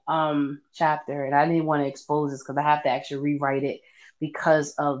one chapter, and I didn't want to expose this because I have to actually rewrite it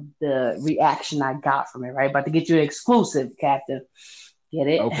because of the reaction I got from it, right? About to get you an exclusive, Captain. Get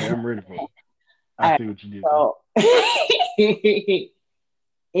it? Okay, I'm ready for it. I see what you did. So,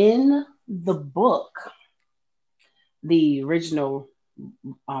 in the book, the original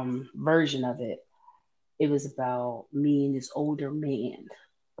version of it, it was about me and this older man.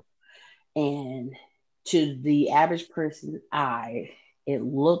 And to the average person's eye, it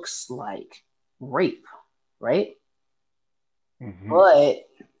looks like rape, right? But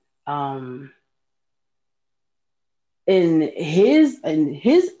in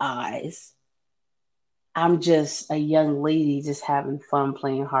his eyes, I'm just a young lady just having fun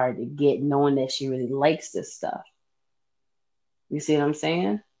playing hard to get, knowing that she really likes this stuff. You see what I'm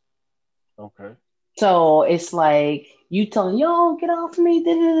saying? Okay. So it's like you telling, yo, get off of me.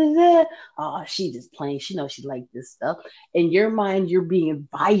 Da, da, da, da. Oh, she just playing. She knows she like this stuff. In your mind, you're being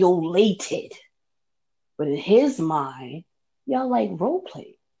violated. But in his mind, y'all like role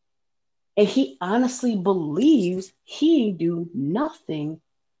play. And he honestly believes he do nothing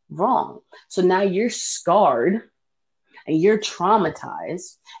wrong. So now you're scarred and you're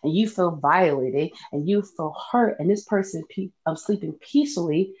traumatized and you feel violated and you feel hurt. And this person sleeping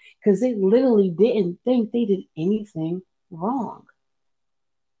peacefully because they literally didn't think they did anything wrong.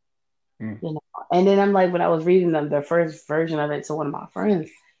 You know? And then I'm like, when I was reading the first version of it to one of my friends,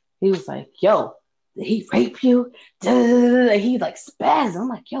 he was like, yo, did he rape you? He like spazzed. I'm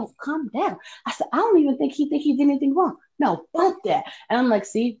like, yo, calm down. I said, I don't even think he did anything wrong. No, bump that. And I'm like,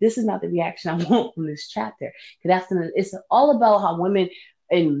 see, this is not the reaction I want from this chapter. Because it's all about how women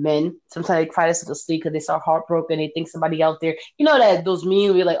and men sometimes they cry themselves to sleep because they start heartbroken. They think somebody out there, you know, that those memes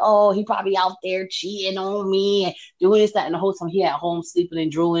where you're like, oh, he probably out there cheating on me and doing this, that, and the whole time he at home sleeping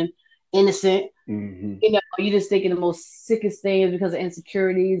and drooling, innocent. You know, you just thinking the most sickest things because of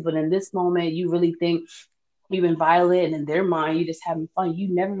insecurities. But in this moment, you really think you've been violated, and in their mind, you're just having fun.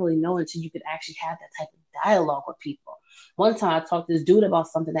 You never really know until you could actually have that type of dialogue with people. One time I talked to this dude about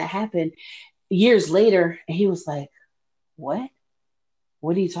something that happened years later, and he was like, what?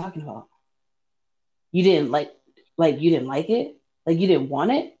 What are you talking about? You didn't like you didn't like it? Like you didn't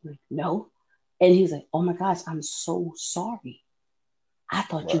want it? Like, no. And he's like, oh my gosh, I'm so sorry. I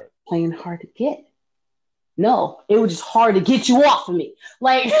thought you were playing hard to get. No, it was just hard to get you off of me.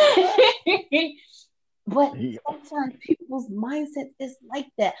 Like, but sometimes people's mindset is like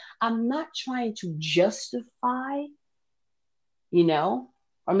that. I'm not trying to justify, you know,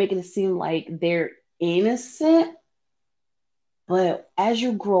 or making it seem like they're innocent. But as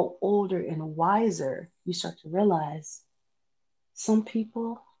you grow older and wiser, you start to realize some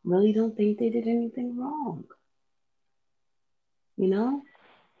people really don't think they did anything wrong. You know?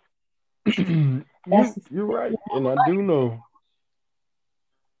 You're right. And I do know.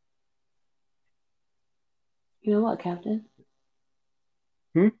 You know what, Captain?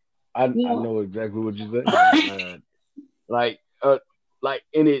 I know exactly what you said. Like,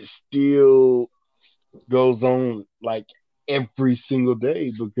 and it still goes on. Like, every single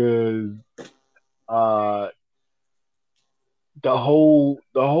day because uh, the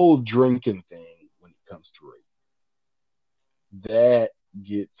whole drinking thing when it comes to rape, that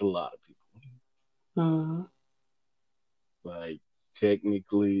gets a lot of people. Mhm. Like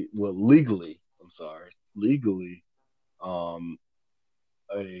technically, well, legally, I'm sorry, legally, um,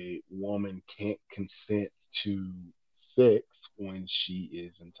 a woman can't consent to sex when she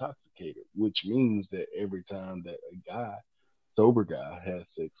is intoxicated, which means that every time that a guy, sober guy, has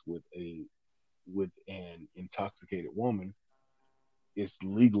sex with an intoxicated woman, it's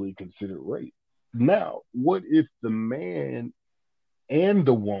legally considered rape. Now, what if the man and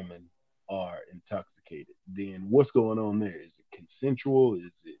the woman are intoxicated? Then what's going on there? Is it consensual?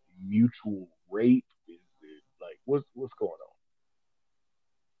 Is it mutual rape? Is it like what's going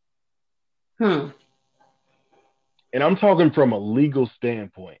on? Hmm. And I'm talking from a legal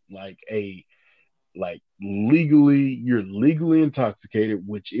standpoint, like legally, you're legally intoxicated,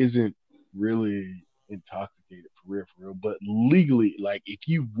 which isn't really intoxicated for real. But legally, like if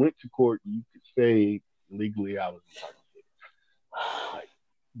you went to court, you could say legally I was intoxicated. Like,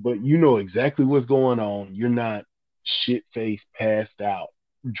 but you know exactly what's going on. You're not shit faced, passed out,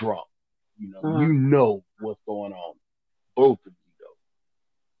 drunk. Uh-huh. You know what's going on. Both of you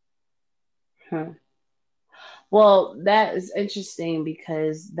Hmm. Well, that is interesting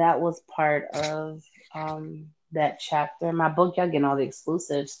because that was part of that chapter in my book. Y'all getting all the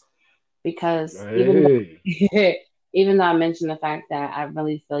exclusives because know. even Hey, though, even though I mentioned the fact that I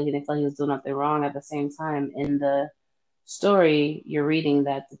really feel he didn't feel he was doing nothing wrong, at the same time in the story you're reading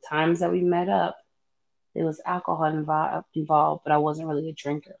that the times that we met up, there was alcohol involved, but I wasn't really a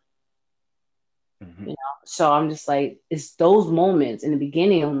drinker. mhm. So I'm just like, it's those moments in the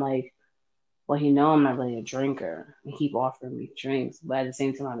beginning. I'm like, well, I'm not really a drinker. He keep offering me drinks, but at the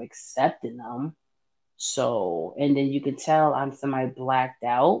same time, I'm accepting them. So, and then you can tell I'm somebody blacked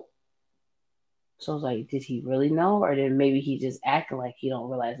out. So I was like, did he really know, or then maybe he just acting like he don't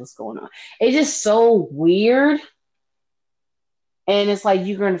realize what's going on? It's just so weird, and it's like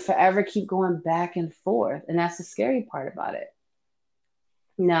you're gonna forever keep going back and forth, and that's the scary part about it.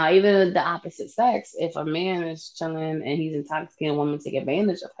 Now, even with the opposite sex, if a man is chilling and he's intoxicating, a woman take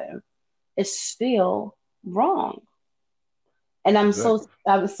advantage of him, it's still wrong. And Exactly.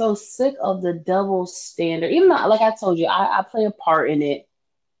 I'm so sick of the double standard. Even though, like I told you, I play a part in it.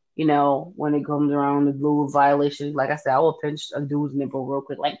 When it comes around the blue violation, like I said, I will pinch a dude's nipple real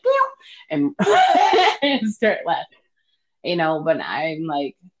quick, like, and, and start laughing. But I'm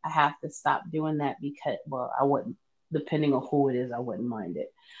like, I have to stop doing that because, well, I wouldn't, depending on who it is, I wouldn't mind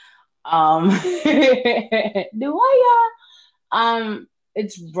it. Do I?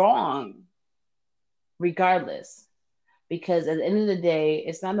 It's wrong, regardless, because at the end of the day,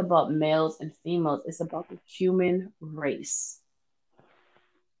 it's not about males and females. It's about the human race.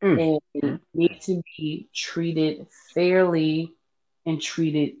 Mm, And mm, need to be treated fairly and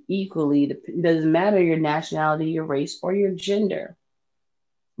treated equally. It doesn't matter your nationality, your race, or your gender.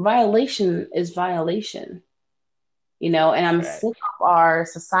 Violation is violation. And I'm facts. sick of our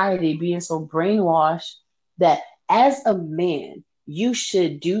society being so brainwashed that as a man, you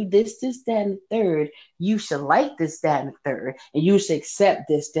should do this, that, and the third. You should like this, that, and the third. And you should accept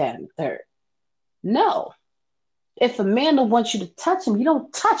this, that, and the third. No. If a man don't want you to touch him, you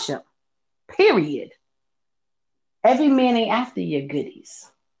don't touch him. Period. Every man ain't after your goodies.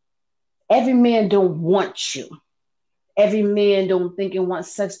 Every man don't want you. Every man don't think and want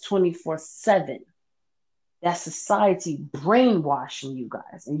sex 24/7. That's society brainwashing you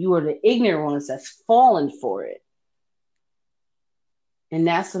guys. And you are the ignorant ones that's falling for it. And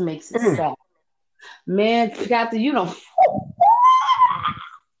that's what makes it Mm, sad. Man, after mm.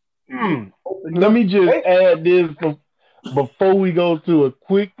 open Let up. me just add this before we go to a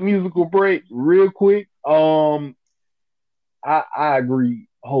quick musical break, real quick. I agree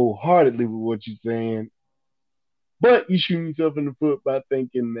wholeheartedly with what you're saying, but you shoot yourself in the foot by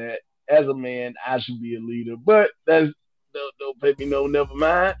thinking that as a man I should be a leader. But that's don't pay me no, never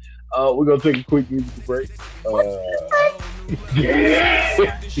mind. We're gonna take a quick musical break.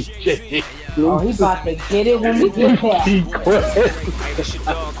 Oh, he about to get it when we get back. It's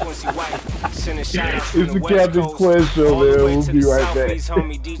the Captain Quest show, man. We'll be right back.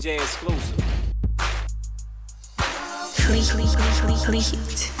 Homie DJ exclusive.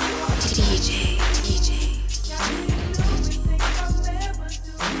 DJ.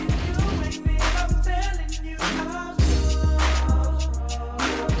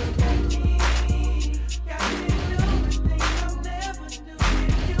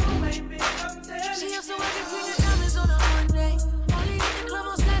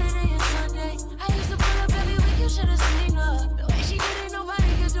 Should've seen her.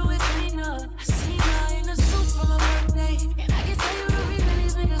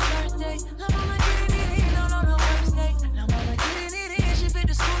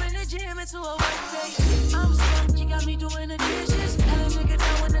 to a birthday. I'm stuck, you got me doing the dishes. Hell a nigga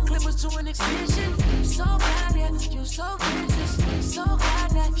down when the clip was to an extension. So glad that you so vicious. So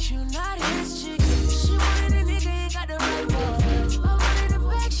glad that you not his chick. She wanted a nigga, ain't got the right one. I'm running the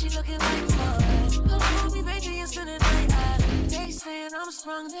back, she looking like fun. Pull up on me, baby, and spend the night. They saying I'm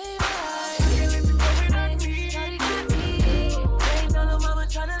sprung, they right. I can't let you go without me. Shawty got me. Ain't no little mama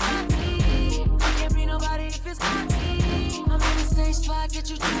tryna lock me. I can't be nobody if it's not me. I'm in the same spot that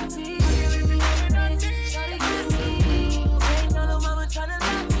you dropped me. I can't let you go without me. Shawty got me. Ain't no little mama tryna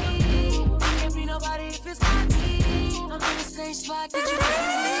lock me. I can't be nobody if it's not me. I'm in the same spot that you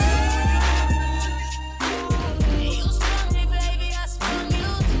dropped me. You sprung me, baby, I sprung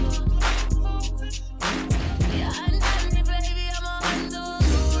you. Yeah, I done it, baby, I'm a undo.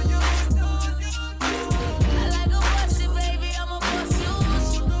 I like a bossy, baby, I'm a boss you.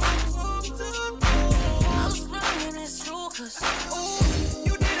 I'm sprung in this true, cause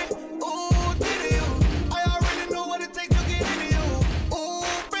You did it, ooh, did it, you. I already know what it takes to get into you. Ooh,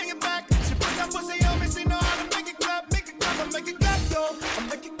 bring it back. She put that pussy on me, she know how to make it clap, I make it clap, yo. I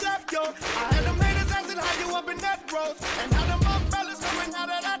make it clap, yo. I had them haters asking how you up in that road, and how them umbrellas coming out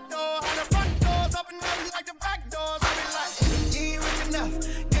of that door, how the front doors open up like the back doors. I be like, you ain't rich enough.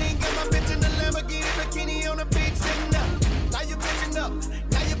 You ain't get my bitch in the Lamborghini bikini on the beach sitting up. Now you bitching up,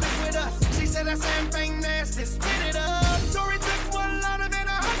 now you bitch with us. She said that same thing nasty, spit it up. Tory took one louder than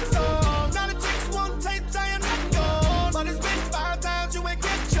a hot song. Now the chicks want tapes, I am not gone. But it's been 5 times you ain't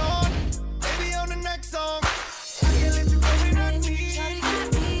get John. Baby on the next song. I can't let you go without me. Shawty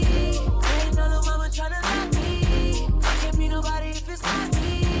got me. Ain't no little mama tryna lock me. I can't be nobody if it's not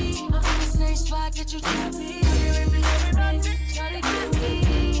me. I'm in the same spot that you dropped me. I can't let you go without me. Shawty got me.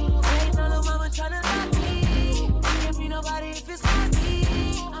 Ain't no little mama tryna lock me. I can't be nobody if it's not me.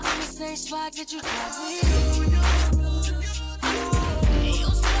 I'm in the same spot that you dropped me. You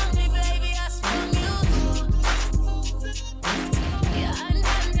sprung me, baby, I sprung you. Yeah, I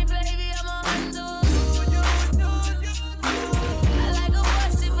done it, baby, I'm a undo. I like a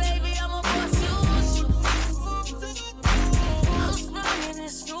bossy, baby, I'm a boss you. I'm sprung in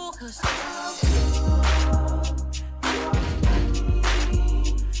this true, cause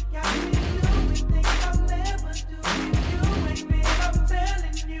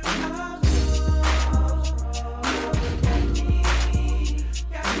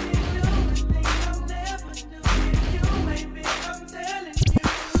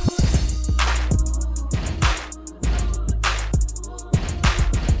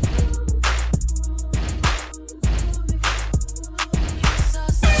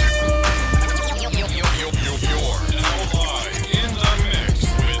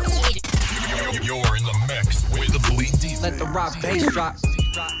You're in the mix with the Bleed DJ. Let the rock bass drop.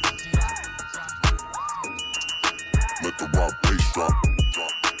 Let the rock bass drop.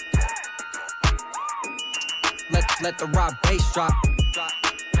 Let the rock bass drop.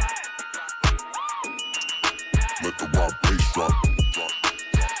 Let the rock bass drop.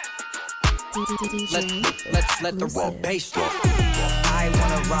 Let the rock bass drop. I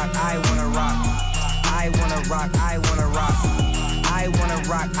wanna rock, I wanna rock. I wanna rock, I wanna rock. I wanna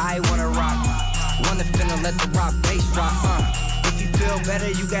rock, I wanna rock. Wanna finna let the rock bass drop. If you feel better,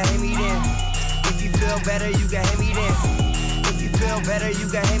 you can hit me then. If you feel better, you can hit me then. If you feel better, you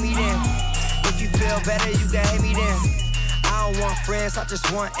can hit me then. If you feel better, you can hit me then. I don't want friends, I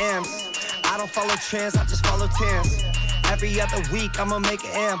just want M's. I don't follow trends, I just follow tens. Every other week, I'ma make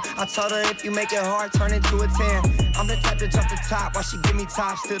an M. I told her if you make it hard, turn into a 10. I'm the type to jump the top while she give me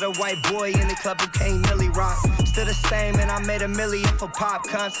tops. To the white boy in the club who can't Millie rock. Still the same, and I made $1 million for pop.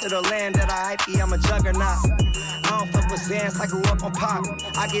 Come to the land that I hype, I'm a juggernaut. I don't fuck with Zans, I grew up on pop.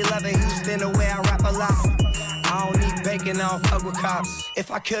 I get love in Houston the way I rap a lot. I don't need bacon, I don't fuck with cops.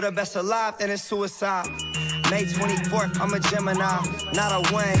 If I kill the best alive, then it's suicide. May 24th, I'm a Gemini. Not a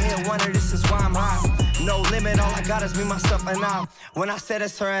one-hit wonder, this is why I'm hot. No limit, all I got is me, myself, and I. When I said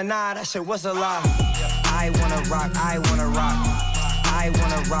it's her and I, that shit was a lie. I wanna rock, I wanna rock. I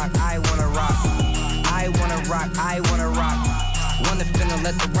wanna rock, I wanna rock. I wanna rock, I wanna rock. Wanna finna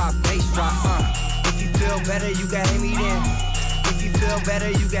let the rock bass drop, If you feel better, you can hit me then. If you feel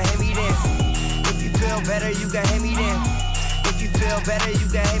better, you can hit me then. If you feel better, you can hit me then. If you feel better, you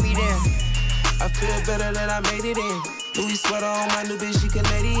can hit me then. I feel better that I made it in. Louis sweater on my new bitch, she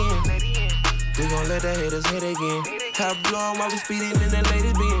Canadian. We gon' let the haters hit again. Top blowin' while we speeding in the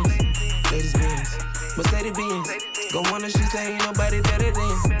latest Benz. Latest Benz, Mercedes Benz. Go on and she say ain't nobody better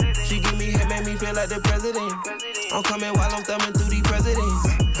than. She give me head, make me feel like the president. I'm coming while I'm thumbing through these presidents.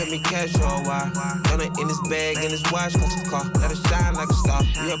 Pay me cash for a while. Gun it in his bag, in his watch, cost a car. Let it shine like a star.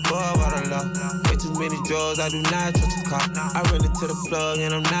 We above all the law. Way too many drugs, I do not trust a car. I run into the plug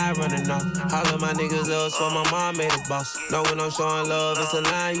and I'm not running off. All of my niggas up, so my mom made a boss. Know when I'm showing love, it's a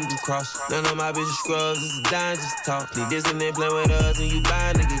line you do cross. None of my bitches scrubs, it's a dime just talk. Need this and then play with us and you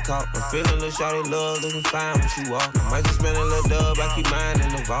bound to get caught. I'm feeling a shawty love, looking fine when she walk. I might just spend a little dub, I keep mine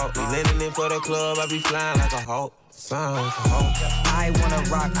in the vault. Be landing in for the club, I be flying like a hawk. Flying like a hawk. I wanna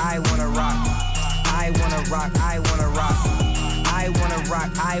rock, I wanna rock. I wanna rock, I wanna rock. I wanna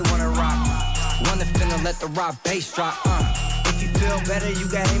rock, I wanna rock. Wanna finna let the rock bass drop. If you feel better, you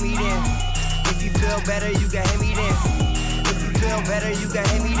can hit me then. If you feel better, you can hit me then. If you feel better, you can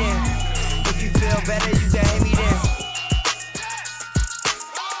hit me then. If you feel better, you can hit me then.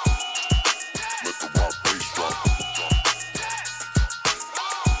 Let the rock bass drop.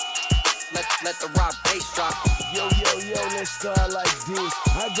 Let the rock bass drop. Yo, let's start like this.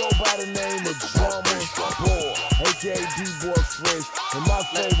 I go by the name of Drummer Boy, aka D-Boy Fresh, and my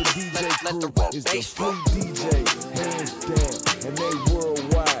favorite DJ crew is the Fleet DJ, hands down, and they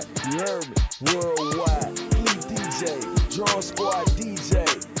worldwide. You heard me? Worldwide. Fleet DJ, Drum Squad DJ,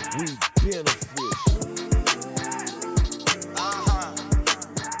 we benefit.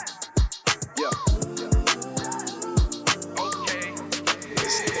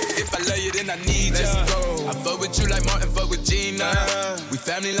 Then I need ya. I fuck with you like Martin fuck with Gina. We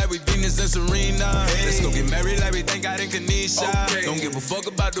family like we Venus and Serena. Let's go get married like we thank God in Kanisha. Don't give a fuck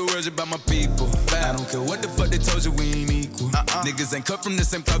about the words about my people. I don't care what the fuck they told you, we ain't equal. Niggas ain't cut from the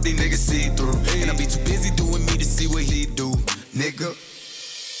same cloth, these niggas see through. And I be too busy doing me to see what he do, nigga.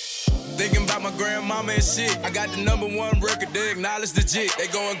 Thinking about my grandmama and shit. I got the #1 record, they acknowledge the jit. They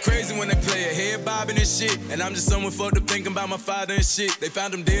going crazy when they play it, head bobbing and shit. And I'm just someone fucked up thinking about my father and shit. They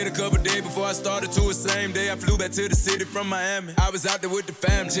found him dead a couple days before I started to the same day I flew back to the city from Miami. I was out there with the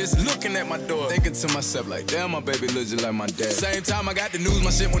fam, just looking at my door, thinking to myself like, damn, my baby looks just like my dad. Same time I got the news,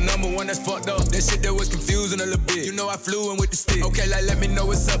 my shit was #1, that's fucked up. That shit that was confusing a little bit. You know I flew in with the stick. Okay, like let me know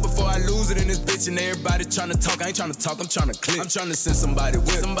what's up before I lose it in this bitch. And everybody trying to talk, I ain't trying to talk, I'm trying to click. I'm trying to send somebody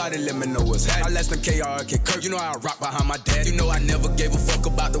with. Somebody let me know what's happening. I less than KRK Kirk, you know I rock behind my dad. You know I never gave a fuck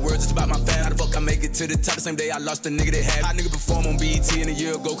about the words, it's about my fam. How the fuck I make it to the top the same day I lost a nigga that had. Hot nigga perform on BET and a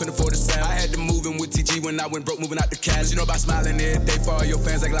year ago, couldn't afford the sound. I had to move in with TG when I went broke, moving out the cash. You know about smiling every day for all your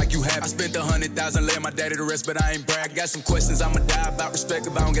fans, act like you have. I spent 100,000 laying my daddy to rest, but I ain't brag. I got some questions I'ma die about respect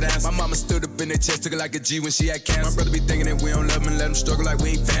if I don't get answers. My mama stood up in their chest, took it like a G when she had cancer. My brother be thinking that we don't love him and let him struggle like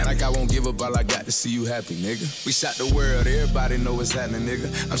we ain't fam. Like I won't give up, all I got to see you happy, nigga. We shot the world, everybody know what's happening, nigga.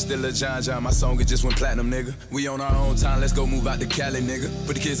 I'm still a John John, my song it just went platinum, nigga. We on our own time, let's go move out to Cali, nigga.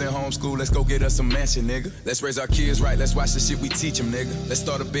 Put the kids in homeschool, let's go get us some mansion, nigga. Let's raise our kids right, let's watch the shit we teach them, nigga. Let's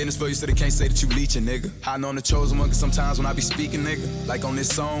start a business for you so they can't say that you leeching, nigga. Hiding on the chosen one, cause sometimes when I be speaking, nigga, like on this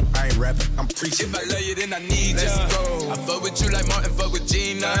song, I ain't rapping, I'm preaching. If I love you, then I need ya. I fuck with you like Martin fuck with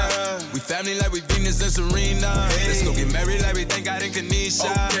Gina. We family like we Venus and Serena. Let's go get married like we thank God in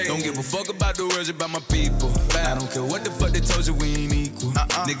Kanisha. Don't give a fuck about the words about my people. I don't care what the fuck they told you, we ain't equal.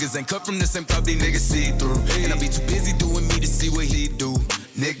 Niggas ain't cut from the same cloth, these niggas see through. And I be too busy doing me to see what he do,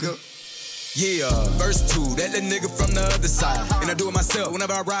 nigga. Yeah, verse 2, that little nigga from the other side. And I do it myself,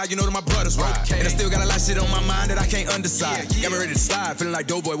 whenever I ride, you know that my brothers ride. And I still got a lot of shit on my mind that I can't undecide. Got me ready to slide, feeling like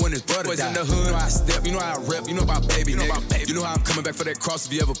Doughboy when his brother died. In the hood, you know how I step, you know how I rep, you know about baby, nigga. You know how I'm coming back for that cross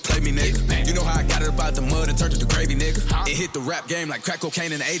if you ever play me, nigga. You know how I got it about the mud and turned it to gravy, nigga. It hit the rap game like crack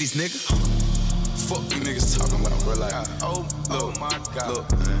cocaine in the 80s, nigga. Fuck you niggas talking about, bro, like, oh my God. Look,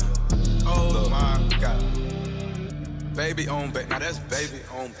 man. Oh my God. Baby on baby, now that's baby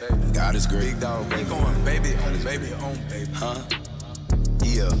on baby. God is great, big dog. Baby going baby on baby, huh?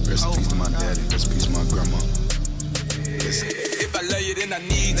 Yeah, rest in peace to my daddy, rest in peace to my grandma. If I love you, then I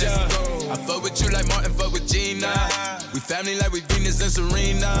need ya. I fuck with you like Martin fuck with Gina. We family like we Venus and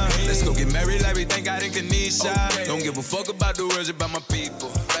Serena. Let's go get married like we thank God in Kanisha. Don't give a fuck about the words about my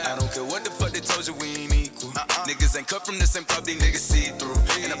people. I don't care what the fuck they told you, we ain't equal. Niggas ain't cut from the same cloth, these niggas see through.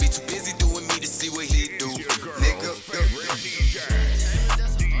 And I be too busy doing me to see what he do, nigga.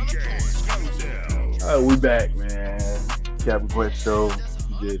 We back, man. Captain Quest Show.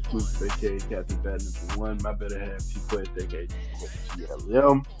 You did Exclusive, aka Captain Fatness for one. My better half, T-Quest, aka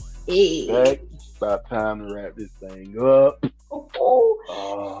GLM. Hey. Back. It's about time to wrap this thing up.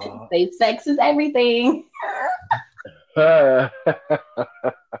 Safe sex is everything.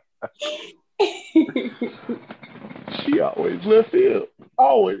 She always left field.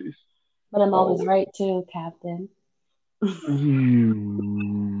 Always. But I'm always right too, Captain.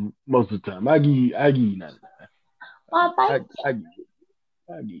 Most of the time. I give you 99. Well, I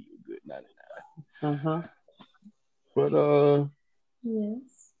give you a good 99. But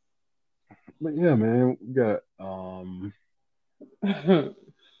yes. But yeah, man, we got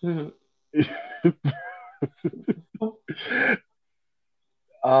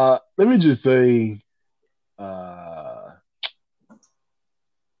let me just say uh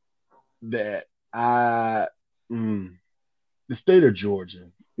that I mm, the state of Georgia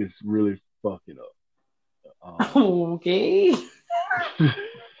is really fucking up. Okay.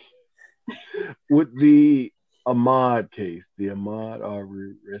 With the Ahmad case, the Ahmad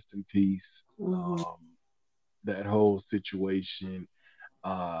Arbery, rest in peace. Mhm. That whole situation.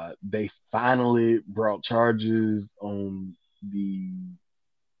 They finally brought charges on the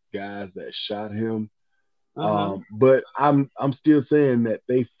guys that shot him. Uh-huh. But I'm still saying that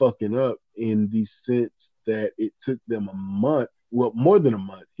they fucking up in the sense that it took them a month, well, more than a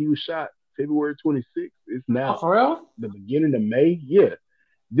month. He was shot February 26th. It's Oh, now for real? the beginning of May. Yeah,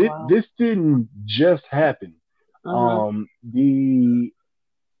 Wow. this didn't just happen. Uh-huh. The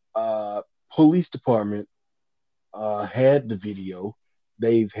uh, police department had the video.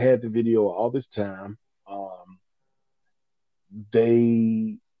 They've had the video all this time. Um,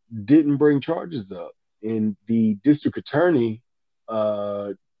 they didn't bring charges up. And the district attorney,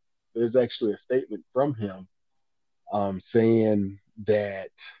 uh, there's actually a statement from him saying that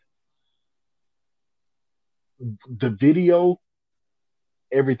the video,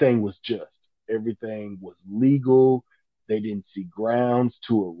 everything was just, everything was legal. They didn't see grounds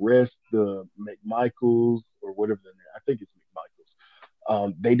to arrest the McMichaels or whatever the name. I think it's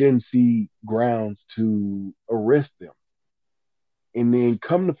McMichaels. They didn't see grounds to arrest them. And then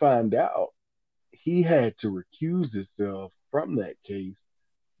come to find out, he had to recuse himself from that case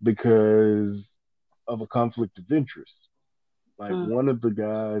because of a conflict of interest. Like Mm. one of the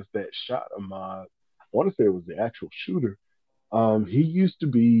guys that shot Ahmad, I want to say it was the actual shooter. He used to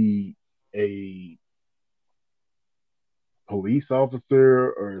be a police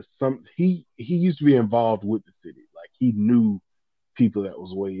officer or some. He used to be involved with the city. Like he knew people that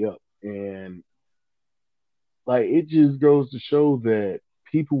was way up, and like it just goes to show that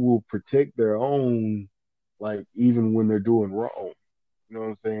people will protect their own, like even when they're doing wrong. You know what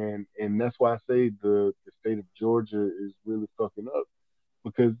I'm saying? And that's why I say the state of Georgia is really fucking up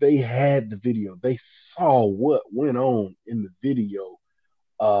because they had the video. They saw what went on in the video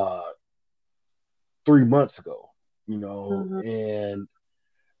uh 3 months ago, you know, Mhm. and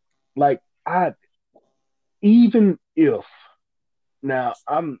like I even if now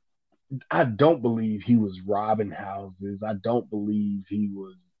I don't believe he was robbing houses. I don't believe he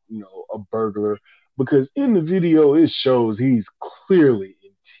was, a burglar because in the video it shows he's clearly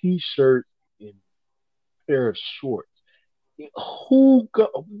in t-shirt and pair of shorts.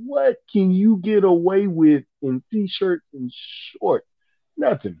 What can you get away with in t-shirts and shorts?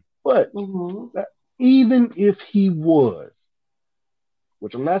 Nothing. But Mhm. even if he was,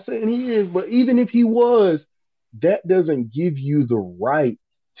 which I'm not saying he is, but even if he was, that doesn't give you the right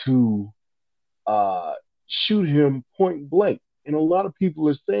to uh, shoot him point blank. And a lot of people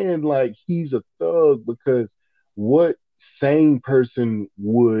are saying like he's a thug because what sane person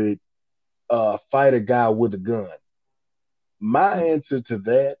would fight a guy with a gun? My answer to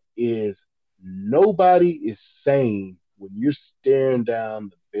that is nobody is sane when you're staring down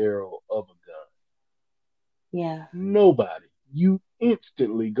the barrel of a gun. Yeah. Nobody. You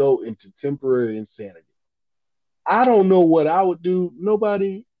instantly go into temporary insanity. I don't know what I would do.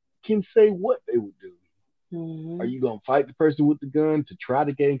 Nobody can say what they would do. Are Mhm. you going to fight the person with the gun to try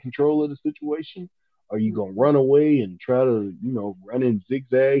to gain control of the situation? Are you going to run away and try to, run in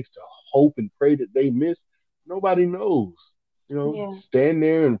zigzags to hope and pray that they miss? Nobody knows. Yeah. Stand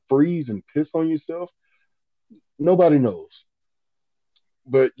there and freeze and piss on yourself. Nobody knows.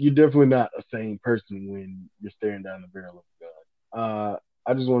 But you're definitely not a sane person when you're staring down the barrel of a gun.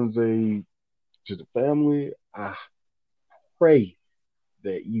 I just want to say to the family, I pray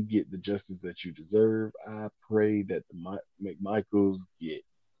that you get the justice that you deserve. I pray that the McMichaels get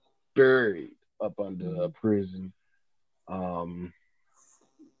buried up under a Mhm. prison. Um,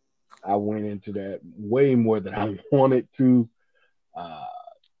 I went into that way more than I wanted to, uh,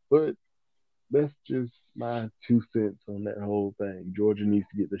 but that's just my 2 cents on that whole thing. Georgia needs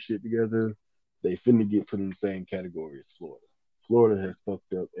to get their shit together. They finna get put in the same category as Florida. Florida has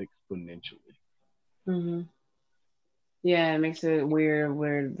fucked up exponentially. Mhm. Yeah, it makes it weird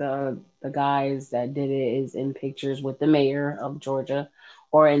where the guys that did it is in pictures with the mayor of Georgia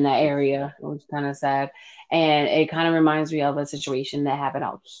or in that area, Exactly. which is kind of sad. And it kind of reminds me of a situation that happened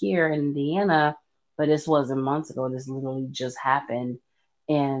out here in Indiana, but this wasn't months ago. This literally just happened.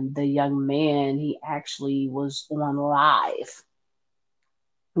 And the young man, he actually was on live,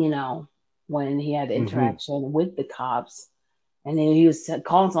 you know, when he had the Hmm. interaction with the cops. And then he was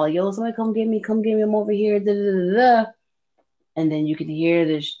calling like, yo, somebody come get me, I'm over here, da, da, da, da. And then you could hear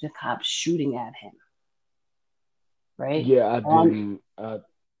the cops shooting at him. Right? Yeah, I didn't. I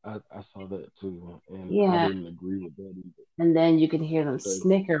saw that too, and I didn't agree with that either. And then you can hear them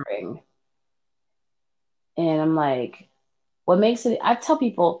snickering. And I'm like, what makes it? I tell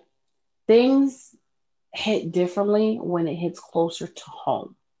people, things hit differently when it hits closer to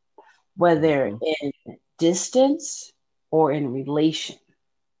home, whether in distance or in relation.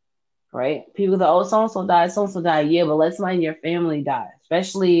 Right? People go, oh, so-and-so died. Yeah, but let somebody in your family die,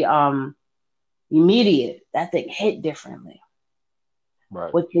 especially immediate. That thing hit differently.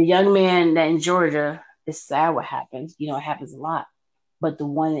 Right. With the young man that in Georgia, it's sad what happens. You know, it happens a lot. But the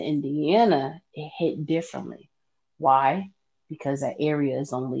one in Indiana, it hit differently. Why? Because that area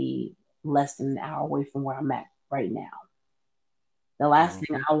is only less than an hour away from where I'm at right now. The last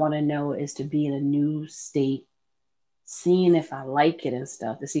thing I want to know is to be in a new state, seeing if I like it and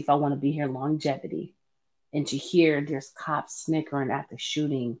stuff, to see if I want to be here longevity, and to hear there's cops snickering after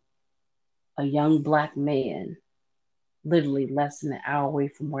shooting a young black man literally less than an hour away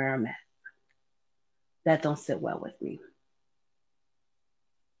from where I'm at. That don't sit well with me.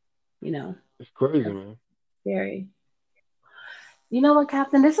 You know? It's crazy, man. Very. You know what,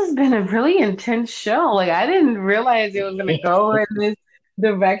 Captain? This has been a really intense show. Like, I didn't realize it was going to go in this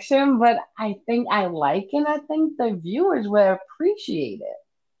direction, but I think I like it. I think the viewers will appreciate it.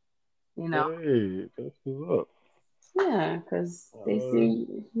 You know? Hey, that's what's up. Yeah, because they see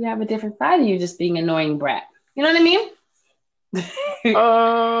you have a different side of you just being an annoying brat. You know what I mean?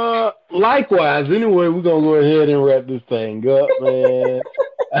 Likewise. Anyway, we're gonna go ahead and wrap this thing up, man.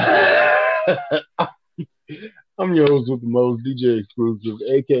 I'm your host with the most, DJ Exclusive,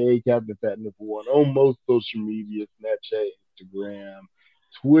 aka Captain Fat Nipple One, on most social media, Snapchat, Instagram,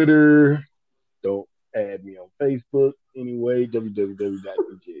 Twitter. Don't add me on Facebook. Anyway,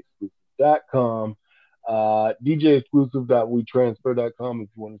 www.djexclusive.com. DJexclusive.wetransfer.com if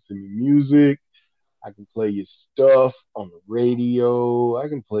you want to send me music. I can play your stuff on the radio. I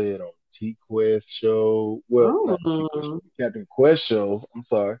can play it on T-Quest show. Well, not T-Quest, Captain Quest show. I'm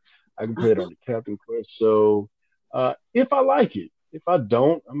sorry. I can play it on the Captain Quest show. If I like it. If I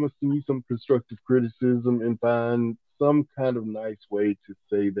don't, I'm going to send you some constructive criticism and find some kind of nice way to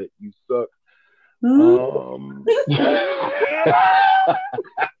say that you suck.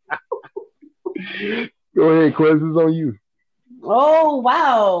 Go ahead, Quest, it's on you. Oh,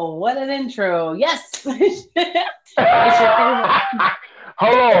 wow. What an intro. Yes. It's your favorite.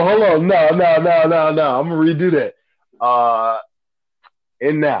 Hold on. No. I'm going to redo that.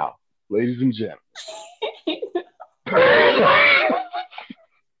 And now, ladies and gentlemen,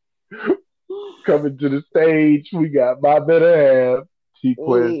 coming to the stage, we got my better half,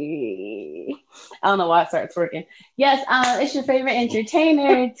 T-Quest. I don't know why it starts working. Yes, it's your favorite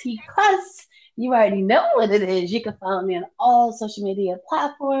entertainer, T-Quest. You already know what it is. You can follow me on all social media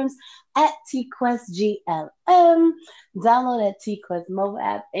platforms at TQuestGLM. Download that TQuest mobile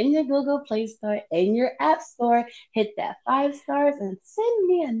app in your Google Play Store, in your App Store. Hit that 5 stars and send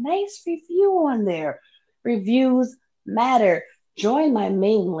me a nice review on there. Reviews matter. Join my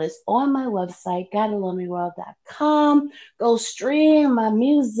mailing list on my website, GodAloveMeWorld.com. Go stream my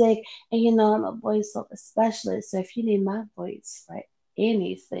music. And you know, I'm a voiceover specialist. So if you need my voice for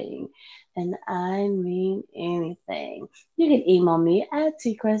anything, and I mean anything, you can email me at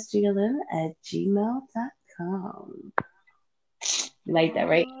tquestglm@gmail.com. You like that,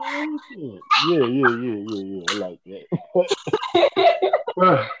 right? Yeah. I like that.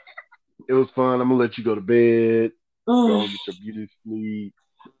 It was fun. I'm going to let you go to bed. Go get your beauty sleep.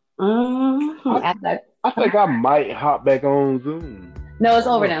 I think I might hop back on Zoom. No, it's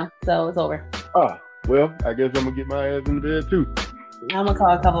over now. So it's over. Oh, well, I guess I'm going to get my ass in the bed too. I'm going to call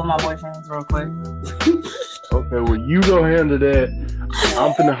a couple of my boyfriends real quick. Okay, well, you go handle that.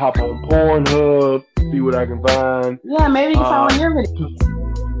 I'm finna hop on Pornhub, see what I can find. Yeah, maybe you can find one of your videos.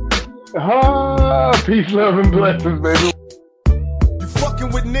 Peace, love, and blessings, baby.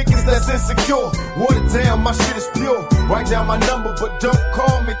 Fucking with niggas that's insecure. Water down, my shit is pure. Write down my number, but don't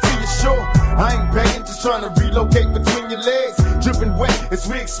call me till you're sure. I ain't begging, just trying to relocate between your legs. Dripping wet as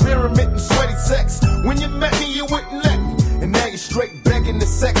we experiment in sweaty sex. When you met me, you wouldn't let me. And now you're straight begging to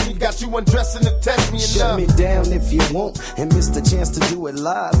sex me. Got you undressing to test me enough. Shut me down if you want and miss the chance to do it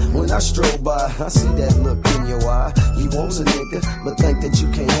live. When I stroll by, I see that look in your eye. You want a nigga, but think that you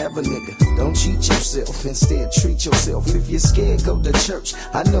can't have a nigga. Don't cheat yourself, instead treat yourself. If you're scared, go to church.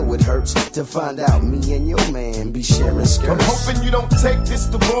 I know it hurts to find out me and your man be sharing skirts. I'm hoping you don't take this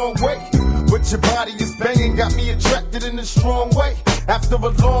the wrong way, but your body is banging, got me attracted in a strong way. After a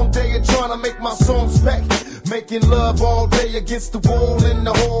long day of trying to make my songs pay, Making love all day against the wall in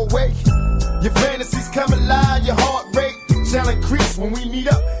the hallway. Your fantasies come alive, your heart rate shall increase when we meet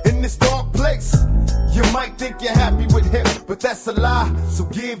up in this dark place. You might think you're happy with him, but that's a lie. So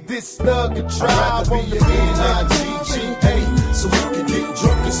give this thug a try. I'd rather be your N-I-G-G-A, so we can get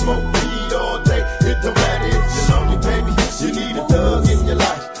drunk and smoke weed all day. It don't matter if you're lonely, baby. You need a thug in your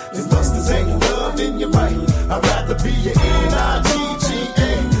life. As much as ain't love in your right. I'd rather be your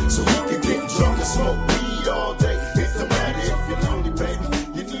N-I-G-G-A, so we can get drunk and smoke weed all day.